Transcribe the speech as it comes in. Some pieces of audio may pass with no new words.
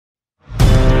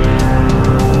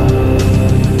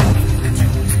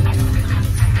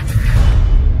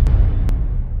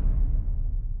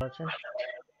আছেন?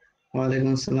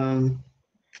 ওয়ালাইকুম আসসালাম।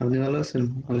 আপনি ভালো আছেন?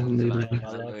 আলহামদুলিল্লাহ।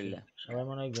 ভালো আছি। সবাই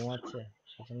মনে হয় ঘুমাচ্ছে,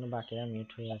 সেজন্য বাকিরা মিউট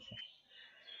হয়ে আছে।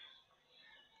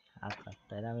 আচ্ছা,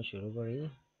 তাহলে আমি শুরু করি।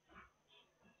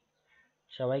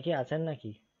 সবাই কি আছেন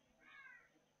নাকি?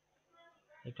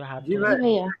 একটু হাত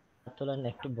তোলেন,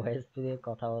 একটু ভয়েস দিয়ে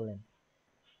কথা বলেন।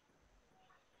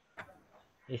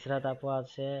 ইসরাত আপু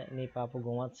আছে, নিপা আপু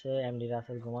ঘুমাচ্ছে, এমডি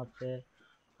রাসেল ঘুমাচ্ছে,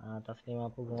 তাসলিম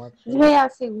আপু ঘুমাচ্ছে।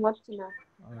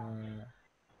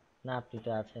 না, আপনি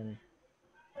তো আছেন।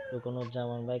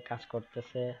 রুকনুজ্জামান ভাই কাজ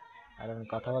করতেছে, কারণ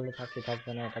কথা বললে চাকরি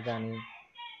থাকবে না, এটা জানি।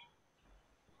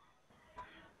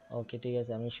 ওকে, ঠিক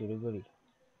আছে, আমি শুরু করি।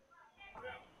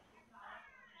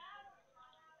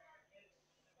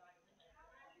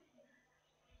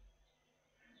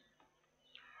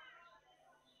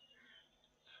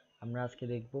 আমরা আজকে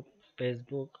দেখব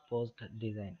ফেসবুক পোস্ট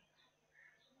ডিজাইন।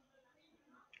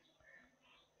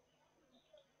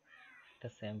 একটা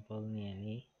স্যাম্পল নিয়ে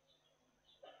নিই।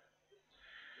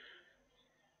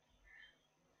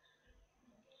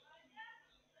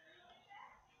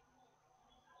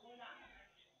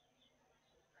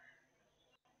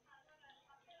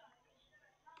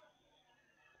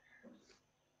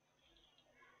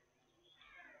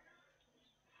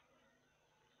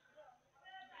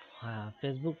 হ্যাঁ,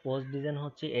 ফেসবুক পোস্ট ডিজাইন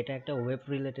হচ্ছে এটা একটা ওয়েব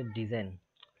রিলেটেড ডিজাইন।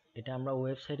 এটা আমরা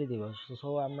ওয়েবসাইটে দিব। সো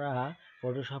আমরা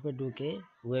ফটোশপে ঢুকে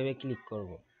ওয়েবে ক্লিক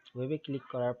করব। ওয়েবে ক্লিক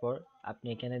করার পর আপনি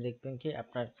এখানে দেখবেন কি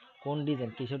আপনার কোন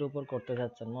ডিজাইন কিসের উপর করতে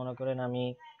যাচ্ছেন। মনে করেন আমি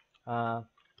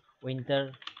উইন্টার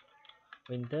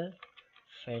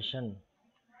ফ্যাশন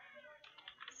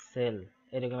সেল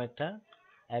এরকম একটা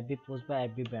এফবি পোস্ট বা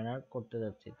এফবি ব্যানার করতে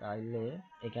যাচ্ছি। তাহলে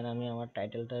এখানে আমি আমার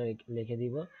টাইটেলটা লিখে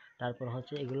দিব। তারপর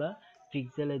হচ্ছে এগুলা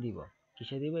পিক্সেলে দিব।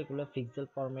 কিসে দিব? এগুলো পিক্সেল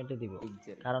ফরম্যাটে দিব।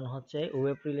 কারণ হচ্ছে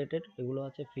ওয়েব রিলেটেড, এগুলো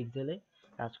হচ্ছে পিক্সেলে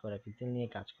কাজ করে, পিক্সেল নিয়ে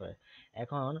কাজ করে।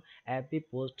 এখন এফবি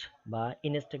পোস্ট বা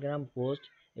ইনস্টাগ্রাম পোস্ট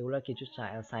এগুলা কিছু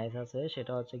সাইজ আছে।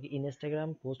 সেটা হচ্ছে কি ইনস্টাগ্রাম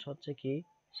পোস্ট হচ্ছে কি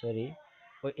সরি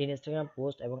ওই ইনস্টাগ্রাম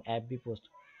পোস্ট এবং এফবি পোস্ট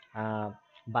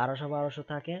 1200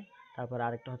 থাকে। তারপর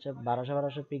আরেকটা হচ্ছে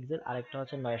 1200 পিক্সেল, আরেকটা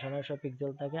হচ্ছে 900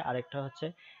 পিক্সেল থাকে, আরেকটা হচ্ছে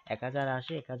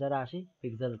 1080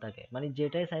 পিক্সেল থাকে। মানে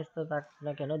যেটাই সাইজটা থাক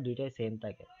না কেন দুইটাই সেম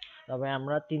থাকে। তবে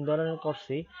আমরা 3 ধরনের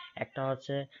করছি। একটা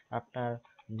হচ্ছে আপনার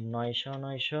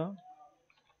 900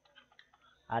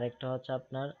 আরেকটা হচ্ছে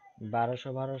আপনার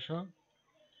 1200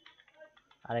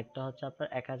 আরেকটা হচ্ছে আপনার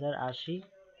 1080।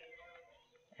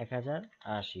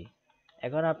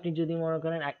 এখন আপনি যদি মনে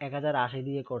করেন 1080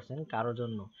 দিয়ে করছেন কারোর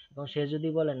জন্য, এবং সে যদি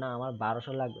বলে না আমার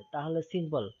 1200 লাগবে, তাহলে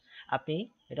সিম্পল আপনি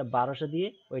এটা 1200 দিয়ে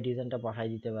ওই ডিজাইনটা বসাই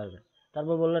দিতে পারবেন।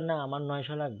 তারপর বললেন না আমার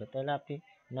 900 লাগবে, তাহলে আপনি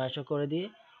 900 করে দিয়ে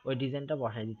ওই ডিজাইনটা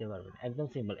বসাই দিতে পারবেন। একদম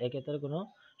সিম্পল, এক্ষেত্রে কোনো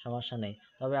সমস্যা নেই।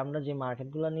 তবে আমরা যে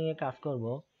মার্কেটগুলো নিয়ে কাজ করব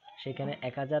সেখানে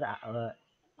 1000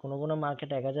 কোনো মার্কেট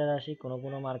 1080,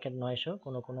 কোনো মার্কেট 900,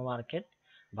 কোনো মার্কেট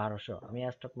 1200। আমি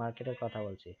স্টক মার্কেটের কথা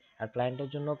বলছি। আর ক্লায়েন্টের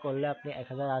জন্য করলে আপনি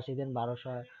 1080 দেন,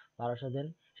 1200 দেন,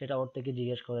 সেটা ওর থেকে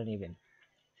জিজ্ঞেস করে নেবেন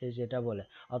সে যেটা বলে।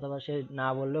 অথবা সে না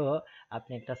বললেও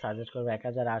আপনি একটা সাজেস্ট করবে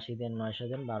 1080 দেন, 900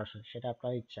 দেন, 1200, সেটা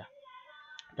আপনার ইচ্ছা।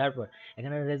 তারপর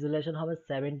এখানে রেজুলেশন হবে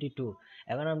 72।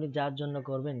 এখন আপনি যার জন্য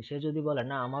করবেন সে যদি বলে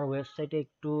না আমার ওয়েবসাইটে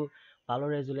একটু ভালো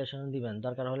রেজুলেশন দিবেন,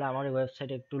 দরকার হলে আমার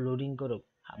ওয়েবসাইটে একটু লোডিং করুক,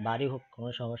 ভারী হোক, কোনো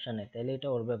সমস্যা নেই, তাহলে এটা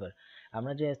ওর ব্যাপার।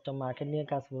 আমরা যে স্টক মার্কেট নিয়ে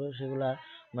কাজ করব সেগুলা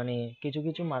মানে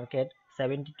কিছু মার্কেট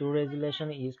 72 রেজুলেশন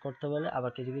ইউজ করতে বলে,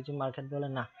 আবার কিছু মার্কেট বলে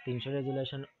না 300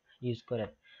 রেজুলেশন ইউজ করে,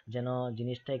 যেন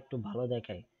জিনিসটা একটু ভালো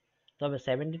দেখায়। তবে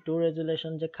 72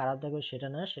 রেজুলেশন যে খারাপ থাকবে সেটা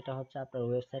না, সেটা হচ্ছে আপনার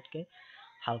ওয়েবসাইটকে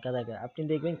হালকা থাকে। আপনি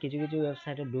দেখবেন কিছু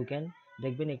ওয়েবসাইটে ঢুকেন,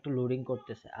 দেখবেন একটু লোডিং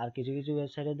করতেছে, আর কিছু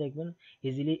ওয়েবসাইটে দেখবেন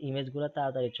ইজিলি ইমেজগুলো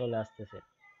তাড়াতাড়ি চলে আসতেছে।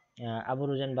 আবু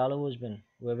রুজান ভালো বুঝবেন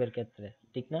ওয়েবের ক্ষেত্রে,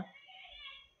 ঠিক না?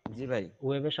 জি ভাই।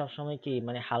 ওয়েবে সবসময় কি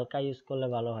মানে হালকা ইউজ করলে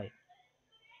ভালো হয়।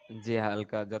 জি,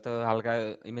 যত হালকা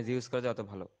ইমেজ ইউজ করা যায় তত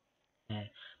ভালো। হ্যাঁ,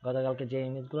 গতকালকে যে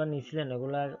ইমেজগুলো নিয়েছিলেন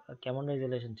ওগুলা কেমন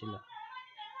রেজুলেশন ছিল?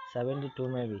 72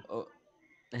 মেবি। ও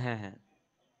হ্যাঁ হ্যাঁ।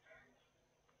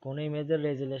 কোন ইমেজের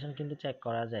রেজুলেশন কিন্তু চেক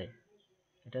করা যায়,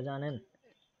 এটা জানেন?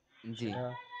 জি।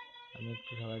 সেটা আমি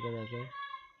একটু সবাইকে দেখাই।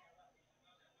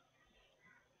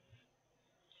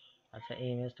 আচ্ছা, এই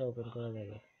ইমেজটা ওপেন করে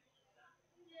দেখে,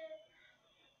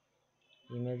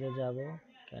 ইমেজে যাব,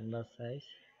 ক্যানভাস সাইজ,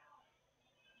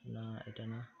 না এটা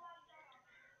না,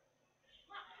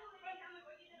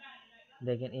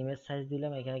 দেখেন ইমেজ সাইজ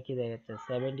দিলাম, এখানে কি দেখাচ্ছে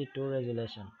 72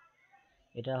 রেজুলেশন।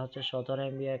 এটা হচ্ছে 17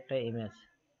 MB একটা ইমেজ,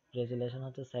 রেজুলেশন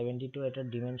হচ্ছে 72, এটার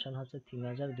ডিমেনশন হচ্ছে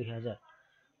 3000 2000।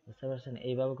 বুঝতে পারছেন?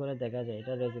 এইভাবে করে দেখা যায়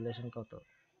এটা রেজুলেশন কত।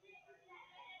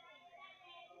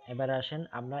 এবার আসেন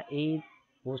আমরা এই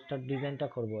পোস্টার ডিজাইনটা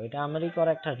করব। এটা আমারই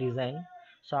করা একটা ডিজাইন,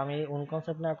 সো আমি ওন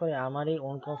কনসেপ্ট না করে আমারই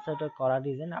ওন কনসেপ্টে করা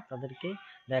ডিজাইন আপনাদেরকে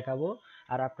দেখাবো।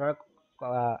 আর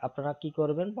আপনারা কি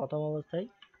করবেন, প্রথম অবস্থায়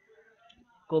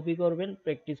কপি করবেন,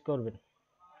 প্র্যাকটিস করবেন,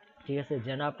 ঠিক আছে,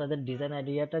 যেন আপনাদের ডিজাইন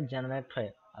আইডিয়াটা জেনারেট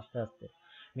হয় আস্তে আস্তে।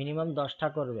 মিনিমাম 10টা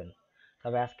করবেন,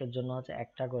 তবে আজকের জন্য হচ্ছে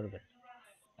একটা করবেন।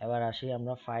 এবার আসি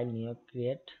আমরা ফাইল নিউ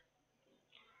ক্রিয়েট,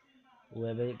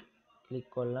 ওয়েবে ক্লিক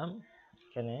করলাম,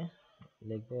 এখানে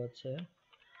লিখবো হচ্ছে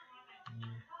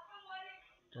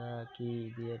এটা কি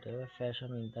দিয়ে দেবে,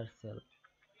 ফ্যাশন ইন্টারসেল।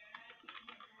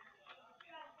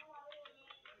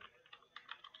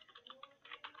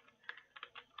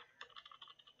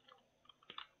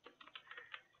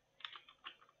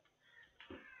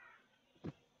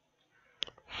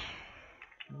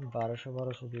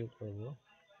 বারোশো দিয়ে করবো।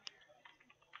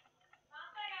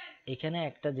 এখানে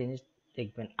একটা জিনিস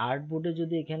দেখবেন, আর্ট বোর্ডে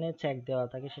যদি এখানে চেক দেওয়া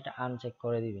থাকে সেটা আনচেক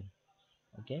করে দিবেন।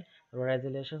 ওকে,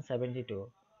 রেজুলেশন 72,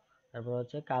 তারপর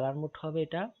হচ্ছে কালার মোড হবে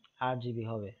এটা RGB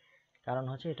হবে, কারণ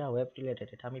হচ্ছে এটা ওয়েব রিলেটেড,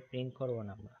 এটা আমি প্রিন্ট করব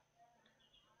না। আমরা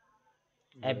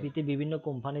এফবিতে বিভিন্ন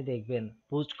কোম্পানি দেখবেন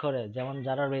পোস্ট করে, যেমন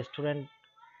যারা রেস্টুরেন্ট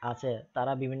আছে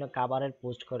তারা বিভিন্ন খাবারের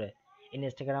পোস্ট করে,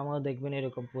 ইনস্টাগ্রামেও দেখবেন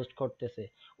এরকম পোস্ট করতেছে।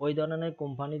 ওই ধরনের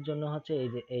কোম্পানির জন্য হচ্ছে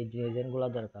এই ডিজাইনগুলো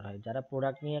দরকার হয়। যারা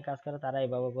প্রোডাক্ট নিয়ে কাজ করে তারা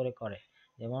এভাবে করে।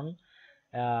 যেমন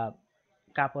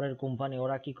কাপড়ের কোম্পানি,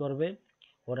 ওরা কি করবে,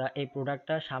 ওরা এই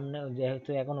প্রোডাক্টটা সামনে, যেহেতু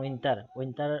এখন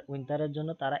উইন্টারের জন্য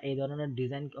তারা এই ধরনের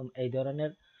ডিজাইন, এই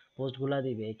ধরনের পোস্টগুলা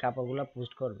দিবে, এই কাপড়গুলা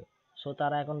পোস্ট করবে। সো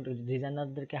তারা এখন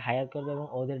ডিজাইনারদেরকে হায়ার করবে এবং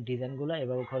ওদের ডিজাইনগুলো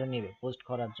এভাবে করে নেবে পোস্ট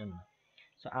করার জন্য।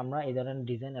 সো আমরা এই ধরনের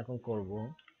ডিজাইন এখন করব।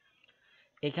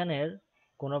 এখানের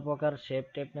কোনো প্রকার শেপ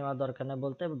টেপ নেওয়া দরকার নেই,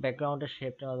 বলতে ব্যাকগ্রাউন্ডের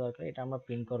শেপ নেওয়া দরকার, এটা আমরা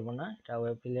প্রিন্ট করব না, এটা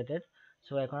ওয়েব রিলেটেড।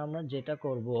 সো এখন আমরা যেটা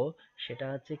করব সেটা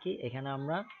হচ্ছে কি, এখানে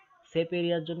আমরা সেপ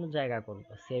এরিয়ার জন্য জায়গা করব,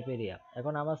 সেপ এরিয়া।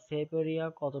 এখন আমার সেপ এরিয়া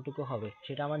কতটুকু হবে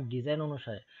সেটা আমার ডিজাইন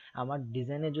অনুসারে, আমার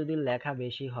ডিজাইনে যদি লেখা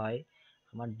বেশি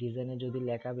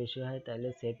হয়, তাহলে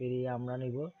সেপ এরিয়া আমরা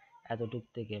নিব এতটুকু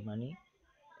থেকে, মানে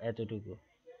এতটুকু,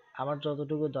 আমার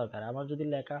যতটুকু দরকার। আমার যদি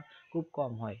লেখা খুব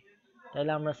কম হয়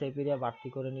তাহলে আমরা সেপ এরিয়া বাড়তি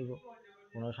করে নিব,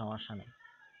 কোনো সমস্যা নেই।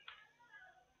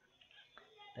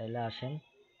 তাহলে আসেন,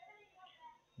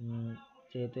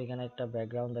 যেহেতু এখানে একটা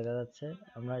ব্যাকগ্রাউন্ড দেখা যাচ্ছে,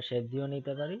 আমরা শেড দিয়েও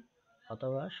নিতে পারি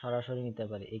অথবা সরাসরি নিতে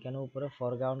পারি। এখানে উপরে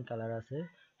ফরগ্রাউন্ড কালার আছে,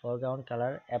 ফরগ্রাউন্ড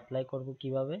কালার অ্যাপ্লাই করব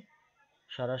কিভাবে,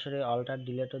 সরাসরি অল্টার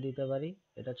ডিলেটও দিতে পারি,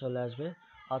 এটা চলে আসবে,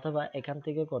 অথবা এখান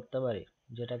থেকে করতে পারি,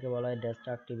 যেটাকে বলা হয়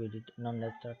ডিস্ট্রাকটিভিটি, নন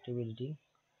ডিস্ট্রাকটিভিটি,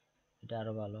 এটা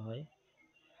আরো ভালো হয়।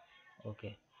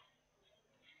 ওকে,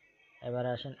 এবার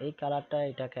আসেন এই কালারটা,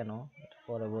 এটা কেন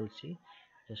পরে বলছি,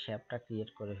 যে শেপটা ক্রিয়েট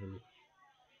করে ফেলি।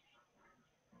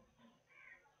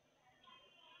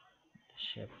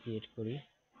 শেপ ক্রিয়েট করি,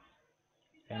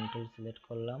 পেন টুল সিলেক্ট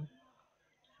করলাম,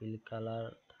 ফিল কালার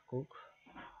থাকুক,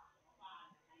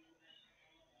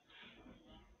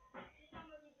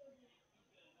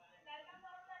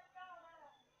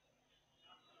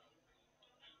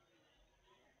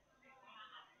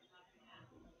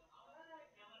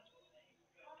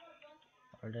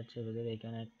 অর্ডার চেপে ধরে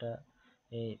এখানে একটা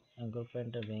এই অ্যাঙ্কর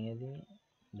পয়েন্টটা ভেঙে দিই,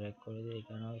 ব্রেক করে দিই,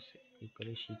 এখানেও ক্লিক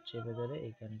করি, শিফট চেপে ধরে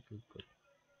এখানে ক্লিক করি।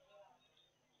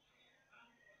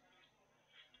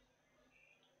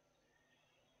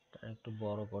 এটা একটু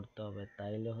বড় করতে হবে,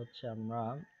 তাইলে হচ্ছে আমরা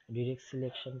ডিরেক্ট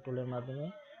সিলেকশন টুলের মাধ্যমে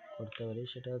করতে পারি।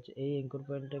 সেটা হচ্ছে এই অ্যাঙ্কর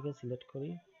পয়েন্টটাকে সিলেক্ট করি,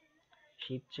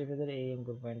 শিফট চেপে ধরে এই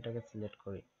অ্যাঙ্কর পয়েন্টটাকে সিলেক্ট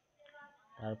করি,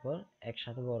 তারপর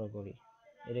একসাথে বড় করি,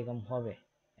 এরকম হবে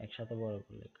একসাথে বড়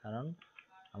করলে, কারণ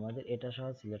আমাদের এটা সহ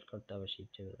সিলেক্ট করতে হবে।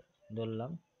 শিফট চেপে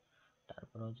ধরলাম,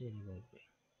 তারপর হচ্ছে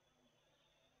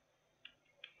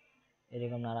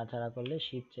এরকম নাড়াচাড়া করলে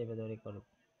শিফট চেপে ধরে করব।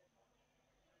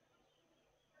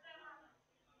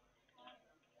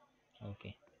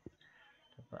 ওকে,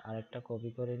 তারপর আরেকটা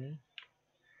কপি করে নিই,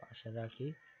 পাশে রাখি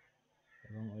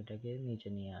এবং ওইটাকে নিচে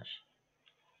নিয়ে আসি,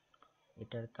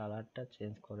 এটার কালারটা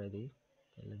চেঞ্জ করে দিই,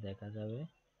 তাহলে দেখা যাবে।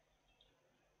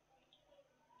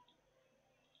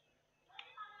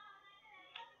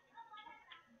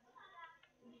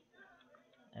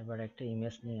 এবার একটা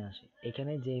ইমেজ নিয়ে আসি,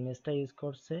 এখানে যে ইমেজটা ইউজ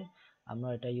করছে আমরা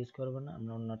এটা ইউজ করব না,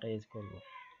 আমরা অন্যটা ইউজ করব।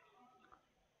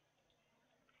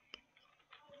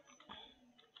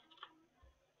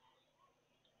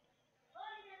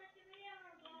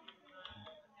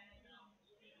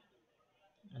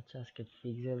 আচ্ছা, আজকে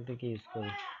পিক্সেল থেকে ইউজ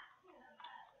করি।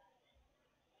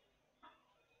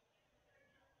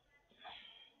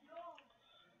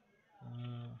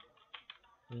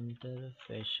 উইন্টার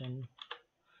ফ্যাশন,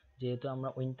 যেহেতু আমরা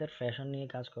উইন্টার ফ্যাশন নিয়ে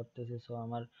কাজ করতেছি, সো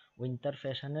আমার উইন্টার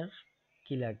ফ্যাশনের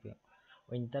কি লাগবে,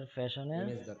 উইন্টার ফ্যাশনের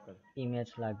ইমেজ দরকার। ইমেজ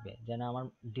লাগবে, যেন আমার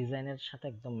ডিজাইনের সাথে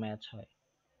একদম ম্যাচ হয়।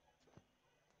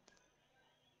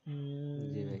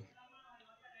 জি ভাই।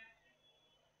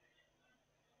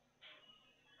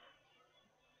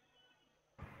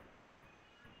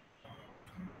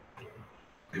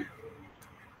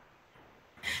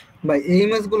 ভাই এই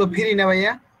ইমেজ গুলো ফ্রি না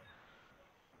ভাইয়া?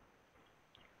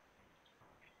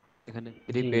 এখানে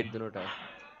ফ্রি জি, পেড দুটোটাই।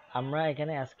 আমরা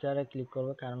এখানে এসকেআরে ক্লিক করব,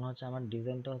 কারণ হচ্ছে আমার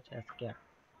ডিজাইনটা হচ্ছে এসকেআর।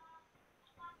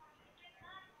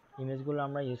 ইমেজগুলো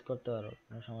আমরা ইউজ করতে পারবো,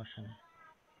 কোনো সমস্যা নেই,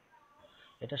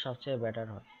 এটা সবচেয়ে বেটার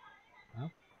হয়।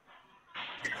 হ্যাঁ,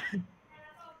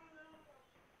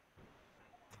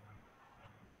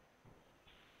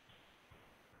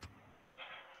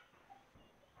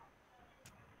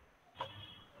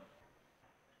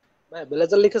 ভাই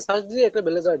ব্লেজার লিখে সার্চ দিয়ে একটা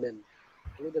ব্লেজার দেন,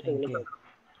 আমি তো একটা থ্যাংক ইউ। ব্লেজার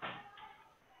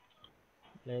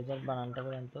লেজার বানানটা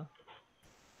বলেন তো।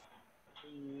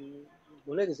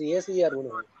 ভুলে গেছি, এস ই আর মনে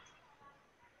হয়।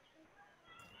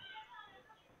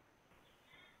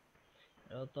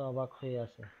 এও তো অবাক হয়ে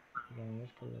আছে,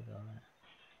 ইউজ করলে তো হবে না।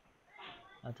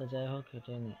 আচ্ছা যাই হোক,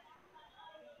 এটাই নি।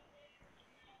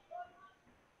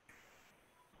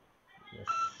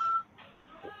 ইয়েস,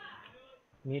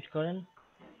 মিট করেন।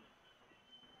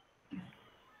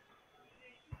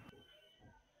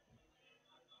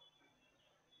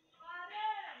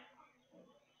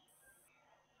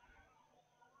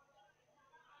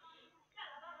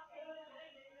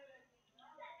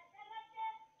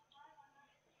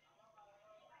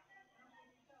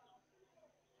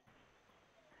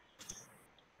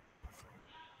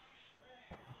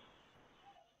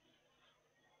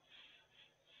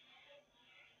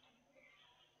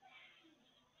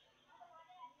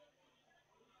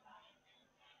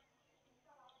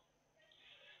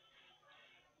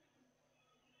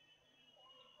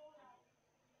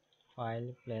 File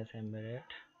place embedded.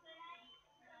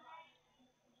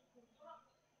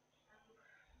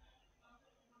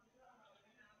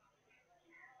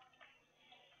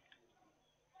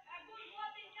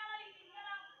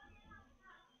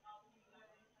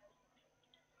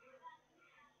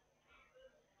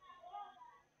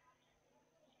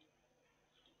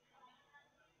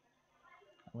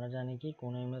 আমরা জানি কি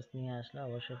কোন ইমেজ নিয়ে আসলে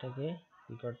অবশ্যই এটাকে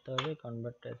কি করতে হবে,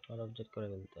 কনভার্ট টু স্মল অবজেক্ট করে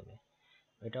ফেলতে হবে।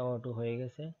 এটা অটো হয়ে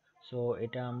গেছে। সো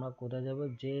এটা আমরা কোথায় যাব,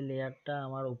 যে লেয়ারটা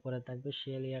আমার উপরে থাকবে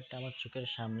সেই লেয়ারটা আমার চোখের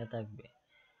সামনে থাকবে।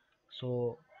 সো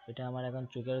এটা আমার এখন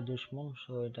চোখের দুশ্মন,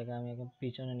 সো এটাকে আমি এখন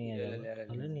পিছনে নিয়ে যাব,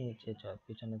 তাহলে নিচে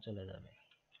পিছনে চলে যাবে।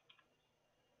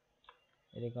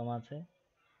 এরকম আছে।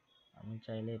 আমি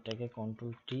চাইলে এটাকে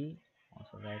কন্ট্রোল টি,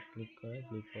 রাইট ক্লিক করে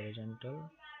ক্লিক হরিজন্টাল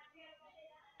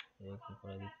এরকম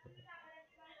করে দিতে হবে।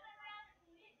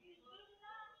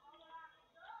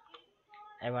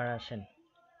 এবার আসেন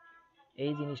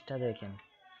এই জিনিসটা দেখেন,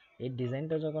 এই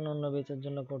ডিজাইনটা যখন অন্য বেচের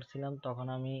জন্য করছিলাম তখন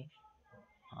আমি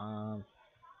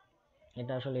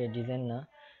এটা আসলে ডিজাইন না,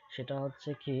 সেটা হচ্ছে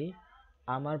কি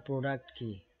আমার প্রোডাক্ট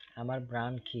কি, আমার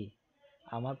ব্র্যান্ড কি,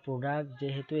 আমার প্রোডাক্ট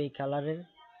যেহেতু এই কালারের,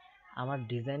 আমার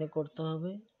ডিজাইনে করতে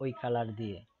হবে ওই কালার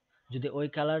দিয়ে। যদি ওই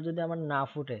কালার যদি আমার না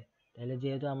ফুটে, তাহলে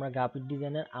যেহেতু আমরা গ্রাফিক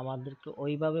ডিজাইনার আমাদেরকে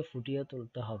ওইভাবে ফুটিয়ে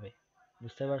তুলতে হবে।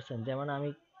 বুঝতে পারছেন? যেমন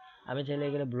আমি আমি চাইলে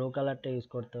এখানে ব্লু কালারটা ইউজ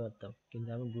করতে পারতাম, কিন্তু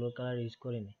আমি ব্লু কালার ইউজ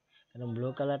করিনি, কারণ ব্লু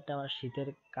কালারটা আমার শীতের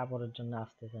কাপড়ের জন্য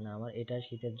আসতেছে না, আমার এটা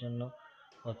শীতের জন্য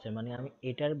হচ্ছে, মানে আমি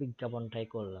এটার বিজ্ঞাপনটাই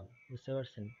করলাম। বুঝতে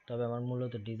পারছেন? তবে আমার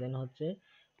মূলত ডিজাইন হচ্ছে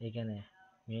এখানে,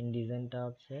 মেইন ডিজাইনটা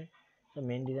হচ্ছে, তো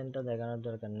মেইন ডিজাইনটা দেখানোর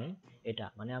দরকার নেই। এটা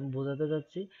মানে আমি বোঝাতে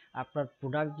চাচ্ছি, আপনার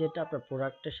প্রোডাক্ট যেটা, আপনার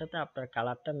প্রোডাক্টের সাথে আপনার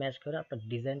কালারটা ম্যাচ করে আপনার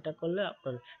ডিজাইনটা করলে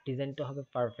আপনার ডিজাইনটা হবে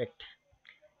পারফেক্ট।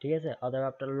 ঠিক আছে? অথবা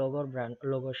আপনার লোগোর ব্র্যান্ড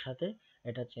লোগোর সাথে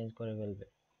এটা চেঞ্জ করে ফেলবে।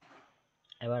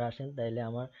 এবার আসেন তাইলে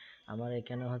আমার আমার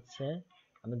এখানে হচ্ছে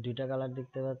আমি দুইটা কালার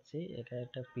দেখতে পাচ্ছি, এখানে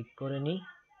একটা পিক করে নিই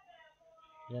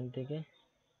এখান থেকে।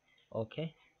 ওকে,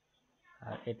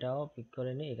 আর এটাও পিক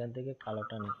করে নিই এখান থেকে,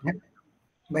 কালোটা নিই।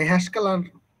 ভাই হ্যাশ কালার।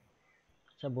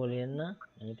 আচ্ছা বলিয়েন না,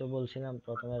 আমি তো বলছিলাম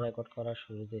প্রথমে রেকর্ড করার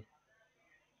শুরুতে,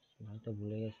 হয়তো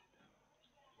ভুলে গেছি।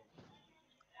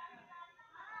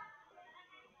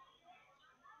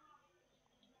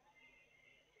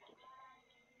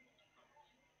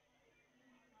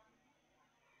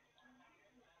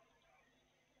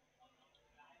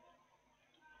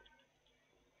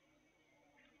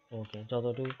 ওকে,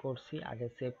 যতটুকু করছি আগে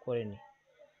সেভ করে নিই,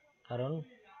 কারণ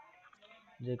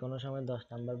যে কোনো সময় 10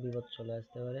 নাম্বার বিপদ চলে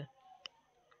আসতে পারে।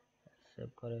 সেভ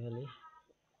করে ফেলি।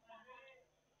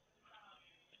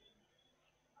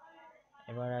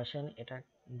 এবার আসেন এটা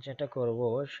যেটা করব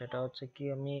সেটা হচ্ছে কি,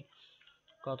 আমি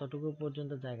কতটুকু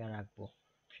পর্যন্ত জায়গা রাখবো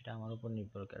সেটা আমার উপর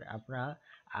নির্ভর করে। আমরা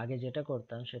আগে যেটা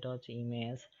করতাম সেটা হচ্ছে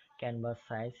ইমেজ ক্যানভাস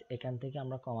সাইজ এখান থেকে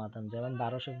আমরা কমাতাম, যেমন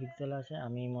 1200 পিক্সেল আছে,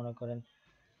 আমি মনে করেন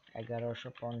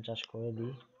 1150 করে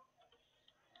দিই,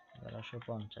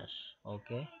 1150।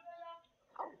 ওকে,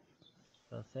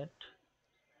 সেট।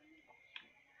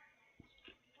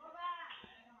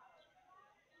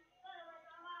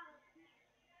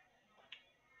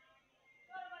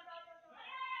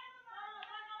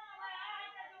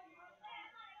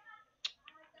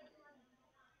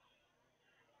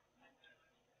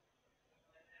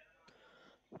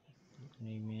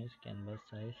 ইমেজ ক্যানভাস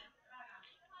সাইজ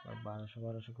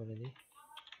 1200 করে দিই।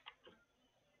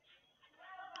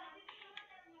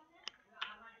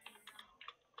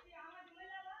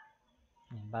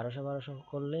 বারোশো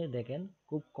করলে দেখেন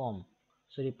খুব কম,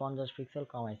 সরি 50 পিক্সেল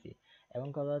কমাইছি। এখন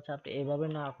কথা হচ্ছে আপনি এইভাবে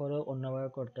না করে অন্যভাবে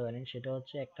করতে পারেন, সেটা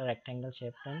হচ্ছে একটা রেক্ট্যাঙ্গেল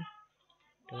শেপ নেন,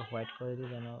 এটাকে হোয়াইট করে দিই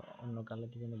যেন অন্য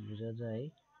কালারটি যেন বোঝা যায়।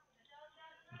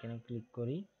 এখানে ক্লিক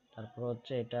করি, তারপর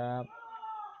হচ্ছে এটা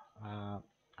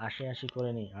 80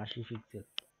 করে নিই, 80 পিক্সেল।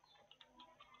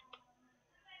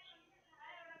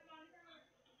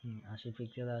 80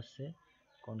 পিক্সেল আসছে,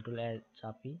 কন্ট্রোল এ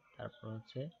চাপি, তারপর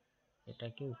হচ্ছে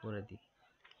এটাকে উপরে দিই,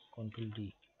 কন্ট্রোল ডি।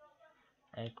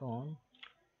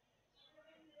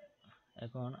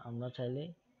 এখন আমরা চাইলে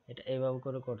এটা এইভাবে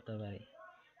করে করতে পারি,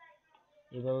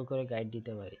 এইভাবে করে গাইড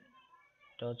দিতে পারি।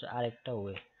 এটা হচ্ছে আরেকটা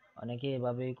ওয়ে, অনেকে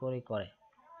এভাবেই করে,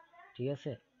 ঠিক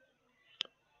আছে।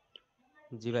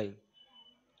 জি ভাই।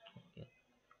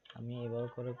 আমি এভাবে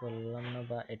করে করলাম না,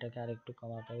 বা এটাকে আরেকটু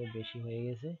কমাতে হবে, বেশি হয়ে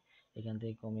গেছে, এখান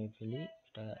থেকে কমিয়ে ফেলি,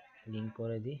 এটা লিঙ্ক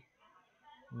করে দিই,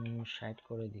 60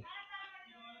 করে দিই,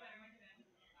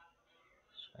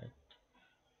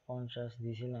 50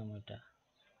 দিয়েছিলাম ওইটা,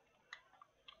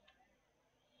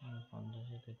 50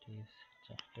 তো ঠিক আছে,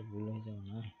 চারটে ভুল হয়ে যাবে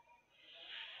না।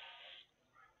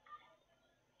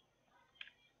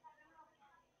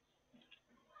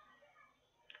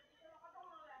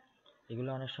 এগুলো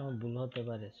অনেক সময় ভুল হতে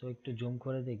পারে, সো একটু জুম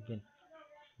করে দেখবেন।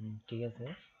 ঠিক আছে।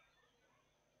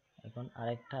 এখন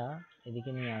আরেকটা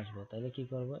এদিকে নিয়ে আসবো, তাহলে কি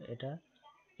করব,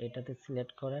 এটাতে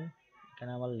সিলেক্ট করেন,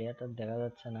 এখানে আমার লেয়ারটা দেখা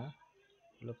যাচ্ছে না,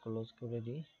 এগুলো ক্লোজ করে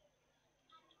দিই।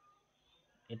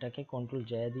 এটাকে কন্ট্রোল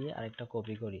জে দিয়ে আরেকটা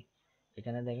কপি করি,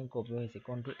 এখানে দেখেন কপি হয়েছে,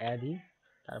 কন্ট্রোল এ দিই,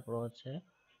 তারপর হচ্ছে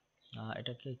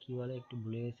এটাকে কি বলে একটু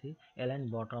ভুলে গেছি, align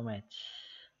bottom age.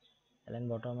 Align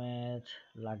bottom age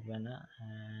লাগবে না,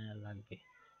 হ্যাঁ লাগবে।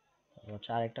 তারপর হচ্ছে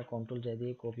আরেকটা কন্ট্রোল জে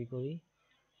দিয়ে কপি করি,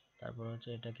 তারপর হচ্ছে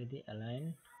এটাকে দিই align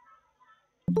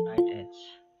right age.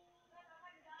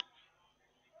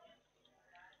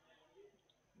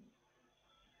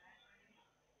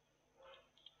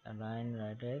 Align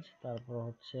right age, তারপর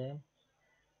হচ্ছে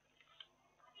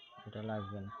এটা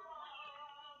লাগবে না,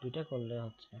 দুইটা করলে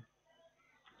হচ্ছে।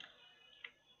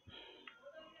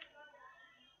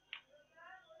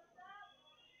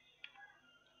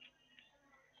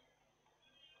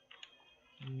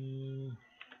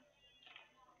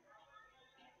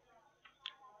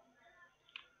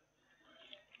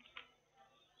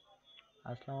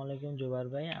 আসসালামু আলাইকুম জুবাইর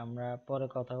ভাই, আমরা পরে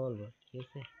কথা বলবো, ঠিক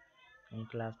আছে, আমি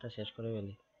ক্লাসটা শেষ করে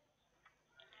ফেলি।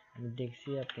 আমি দেখছি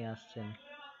আপনি আসছেন,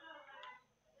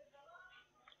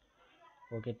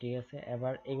 ওকে ঠিক আছে।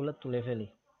 এবার এগুলো তুলে ফেলি,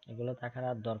 এগুলো থাকার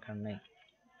আর দরকার নেই।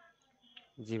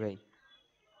 জি ভাই।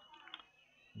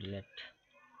 ডিলেট।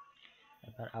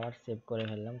 এবার আবার সেভ করে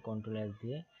ফেললাম কন্ট্রোল এস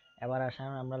দিয়ে। এবার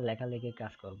আসেন আমরা লেখালেখি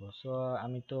কাজ করব। সো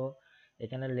আমি তো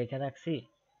এখানে লিখে রাখছি,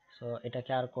 সো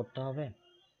এটাকে আর করতে হবে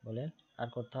বলেন? আর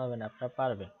করতে হবে না, আপনারা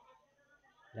পারবেন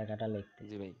লেখাটা লিখতে।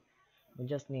 জি ভাই।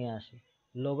 জাস্ট নিয়ে আসি,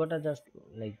 লোগোটা জাস্ট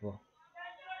লিখবো।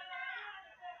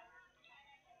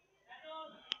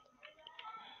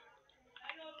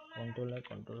 কন্ট্রোল এ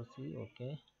কন্ট্রোল সি, ওকে।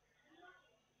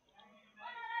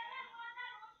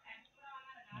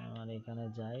 আর এখানে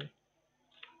যাই,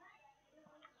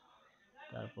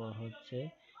 তারপর হচ্ছে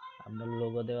আমরা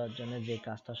লোগো দেওয়ার জন্য যে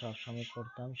কাজটা সবসময়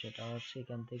করতাম সেটা হচ্ছে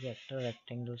এখান থেকে একটা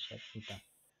রেক্টেঙ্গেল শেপ নিতাম।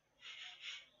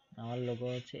 আমার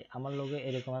লোগো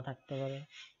এরকমও থাকতে পারে,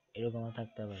 এরকমও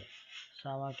থাকতে পারে। সো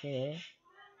আমাকে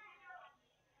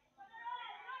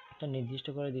একটা নির্দিষ্ট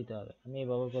করে দিতে হবে, আমি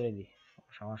এভাবে করে দিই,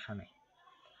 সমস্যা নেই।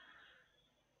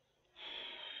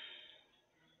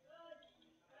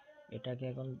 এটাকে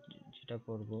এখন যেটা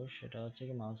করব সেটা হচ্ছে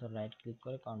কি মাউসের রাইট ক্লিক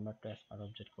করে কনভার্ট টু স্মার্ট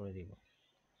অবজেক্ট করে দিব,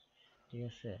 ঠিক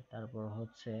আছে। তারপর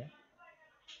হচ্ছে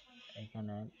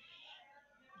এখানে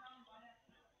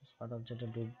স্মার্ট অবজেক্টে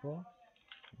ঢুকবো,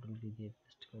 কন্ট্রোল ভি দিয়ে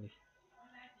পেস্ট করি।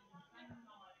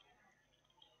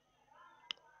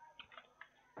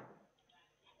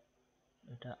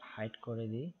 এটা হাইড করে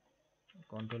দিই,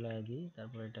 কন্ট্রোল আই দিই,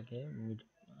 তারপর এটাকে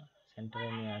সেন্টারে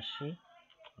নিয়ে আসি,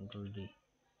 কন্ট্রোল ডি,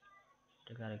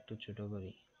 এটাকে আরেকটু ছোট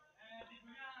করি।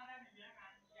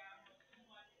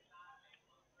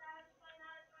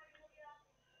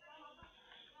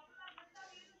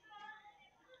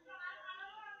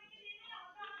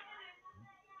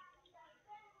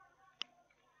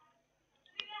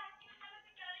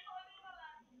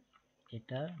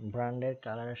 এটা ব্র্যান্ডের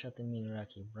কালারের সাথে মিল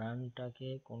রাখি, ব্র্যান্ডটাকে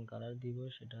কোন কালার দিব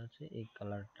সেটা হচ্ছে এই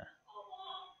কালারটা।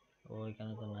 ও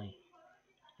এখানে তো নাই,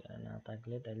 এখানে না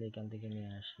থাকলে তাহলে এখান থেকে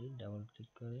নিয়ে আসি, ডাবল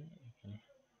ক্লিক করে এখানে।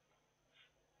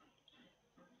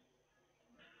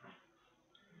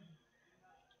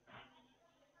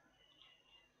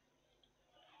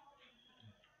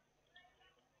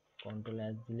 কন্ট্রোল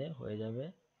এস দিলে হয়ে যাবে,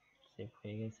 সেভ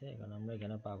হয়ে গেছে। এখন আমরা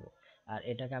এখানে পাবো। আর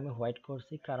এটাকে আমি হোয়াইট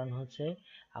করছি কারণ হচ্ছে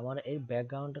আমার এই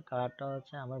ব্যাকগ্রাউন্ড কালারটা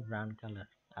হচ্ছে আমার ব্রাউন কালার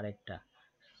আরেকটা।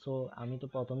 সো আমি তো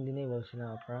প্রথম দিনেই বলছিলাম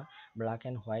আপনারা ব্ল্যাক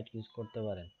অ্যান্ড হোয়াইট ইউজ করতে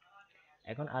পারেন।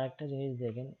 এখন আরেকটা জিনিস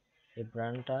দেখেন, এই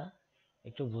ব্রাউনটা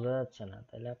একটু বোঝা যাচ্ছে না,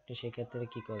 তাহলে আপনি সেক্ষেত্রে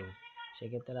কি করবেন?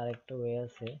 সেক্ষেত্রে আরেকটা ওয়ে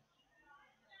আছে,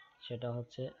 সেটা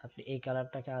হচ্ছে আপনি এই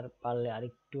কালারটাকে আর পারলে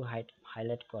আরেকটু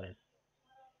হাইলাইট করেন।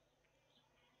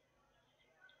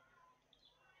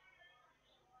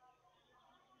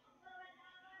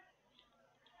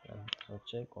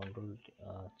 হচ্ছে কন্ট্রোল,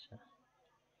 আচ্ছা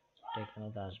এটা এখানে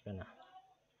তো আসবে না।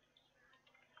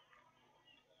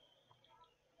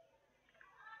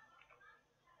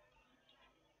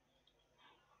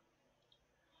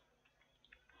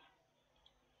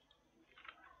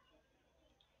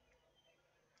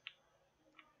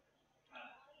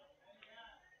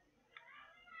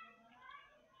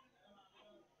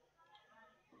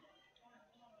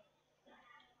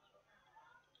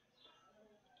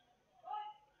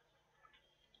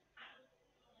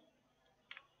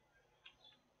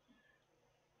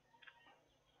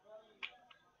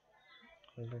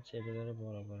 এটা চেপে ধরে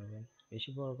বড় করবেন, বেশি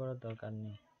বড় করার দরকার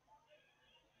নেই।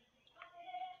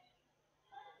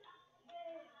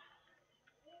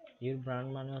 ইউর ব্র্যান্ড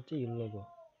মানে হচ্ছে ইউর লোগো।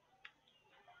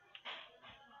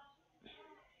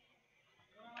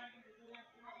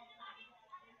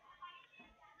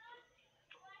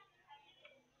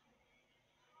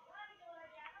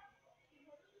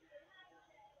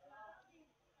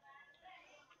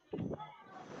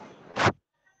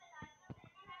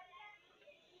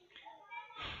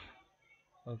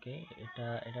 ওকে,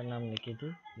 এটার নাম লিখে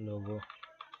দিই লোগো।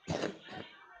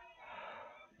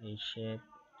 এই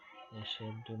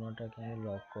শেপ দুটোটাকে আমি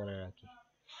লক করে রাখি,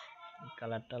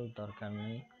 কালারটার দরকার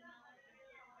নেই।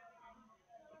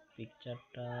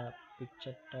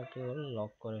 পিকচারটাকেও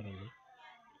লক করে ফেলি,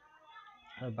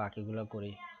 আর বাকিগুলো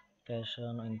করি।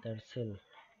 ফ্যাশন ইন্টারসেল,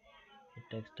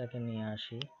 টেক্সটটাকে নিয়ে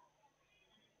আসি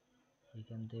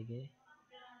এখান থেকে,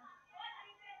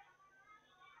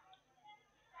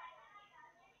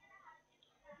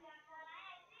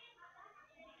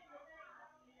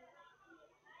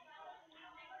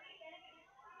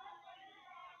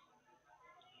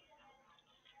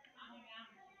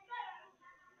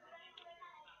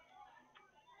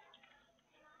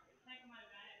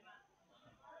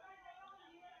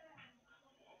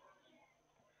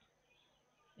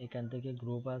 এখান থেকে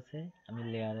গ্রুপ আছে আমি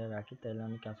লেয়ারে রাখি, তাহলে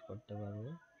আমি কাজ করতে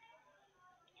পারবো।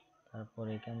 তারপর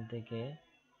এখান থেকে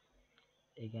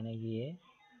এখানে গিয়ে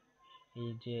এই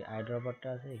যে আইড্রপারটা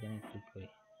আছে এখানে ক্লিক করি।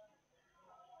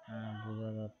 বোঝা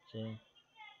যাচ্ছে,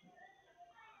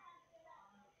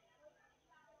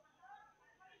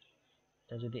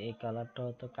 এটা যদি এই কালারটা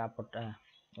হতো, কাপড়টা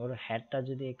ওর হেডটা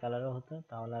যদি এই কালারও হতো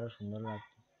তাহলে আরো সুন্দর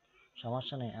লাগতো।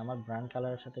 সমস্যা নেই, আমার ব্রাউন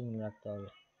কালারের সাথে মিল রাখতে হবে।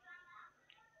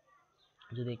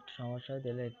 যদি একটু সমস্যা হয়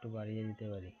তাহলে একটু বাড়িয়ে দিতে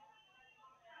পারি।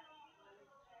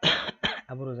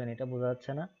 আবু রোজান, এটা বোঝা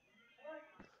যাচ্ছে না?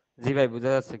 জি ভাই,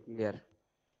 বোঝা যাচ্ছে ক্লিয়ার।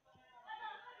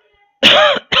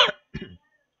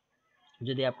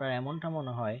 যদি আপনার এমনটা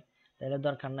মনে হয় তাহলে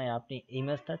দরকার নাই, আপনি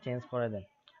ইমেজটা চেঞ্জ করে দেন,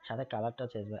 সাথে কালারটা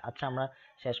চেঞ্জ করে। আচ্ছা আমরা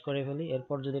শেষ করে ফেলি,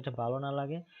 এরপর যদি এটা ভালো না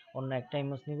লাগে অন্য একটা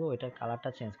ইমেজ নিব, এটার কালারটা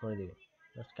চেঞ্জ করে দিব,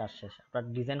 জাস্ট কাজ শেষ, আপনার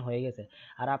ডিজাইন হয়ে গেছে।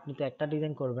 আর আপনি তো একটা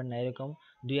ডিজাইন করবেন না, এরকম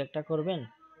দুই একটা করবেন।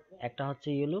 একটা হচ্ছে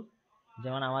ইয়েলো,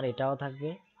 যেমন আমার এটাও থাকবে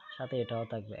সাথে এটাও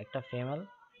থাকবে, একটা ফিমেল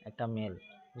একটা মেল,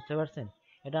 বুঝতে পারছেন?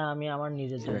 এটা আমি আমার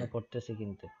নিজের জি জন্য ভাই। করতেছি,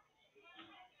 কিন্তু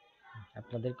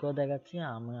আপনাদেরকেও দেখাচ্ছি,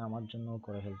 আমি আমার জন্যও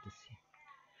করে ফেলতেছি।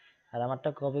 আর আমারটা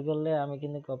কপি করলে আমি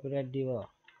কিন্তু কপিরাইট দিব,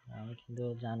 আমি কিন্তু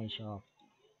জানি সব।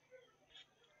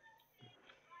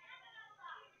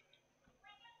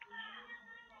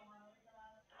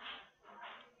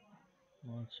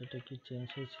 আচ্ছা, এটা কি চেঞ্জ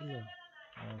হয়েছিল?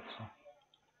 আচ্ছা,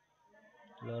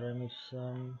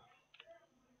 লরেমিশন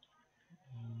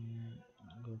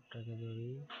গ্রুপটাকে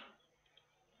ধরি,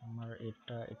 আমার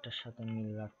এটার সাথে মিল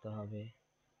রাখতে হবে,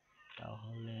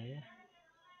 তাহলে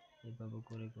এভাবে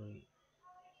করে করি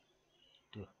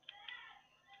তো।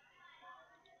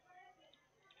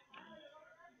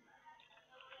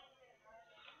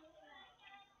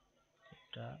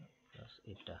 এটা প্লাস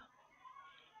এটা,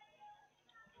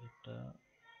 এটা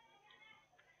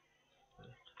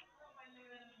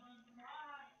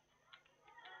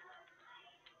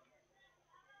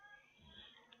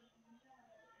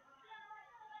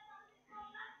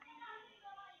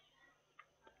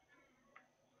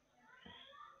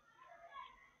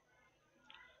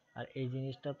আর এই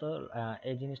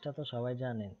জিনিসটা তো সবাই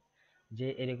জানেন, যে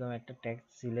এরকম একটা টেক্সট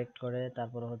সিলেক্ট করে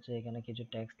তারপর হচ্ছে এখানে কিছু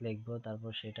টেক্সট লিখবো,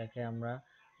 তারপর সেটাকে আমরা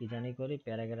কি জানি করি,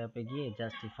 প্যারাগ্রাফে গিয়ে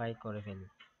জাস্টিফাই করে ফেলি।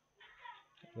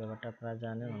 ব্যাপারটা আপনারা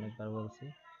জানেন, অনেকবার বলছি।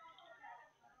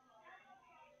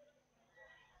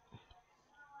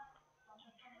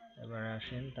 এবার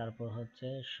আসেন, তারপর হচ্ছে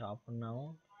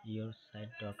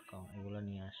shopnowyoursite.com, এগুলো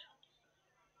নিয়ে আসে।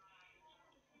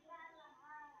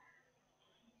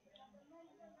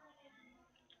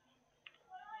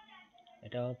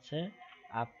 এটা হচ্ছে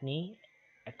আপনি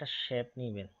একটা শেপ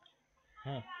নেবেন,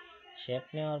 হ্যাঁ, শেপ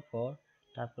নেওয়ার পর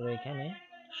তারপর এখানে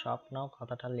শপ নাও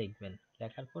কথাটা লিখবেন,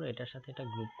 লেখার পর এটার সাথে এটা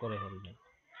গ্রুপ করে ফেলবেন।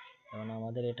 যেমন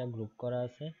আমাদের এটা গ্রুপ করা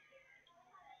আছে,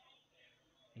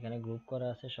 এখানে গ্রুপ করা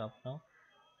আছে শপ নাও,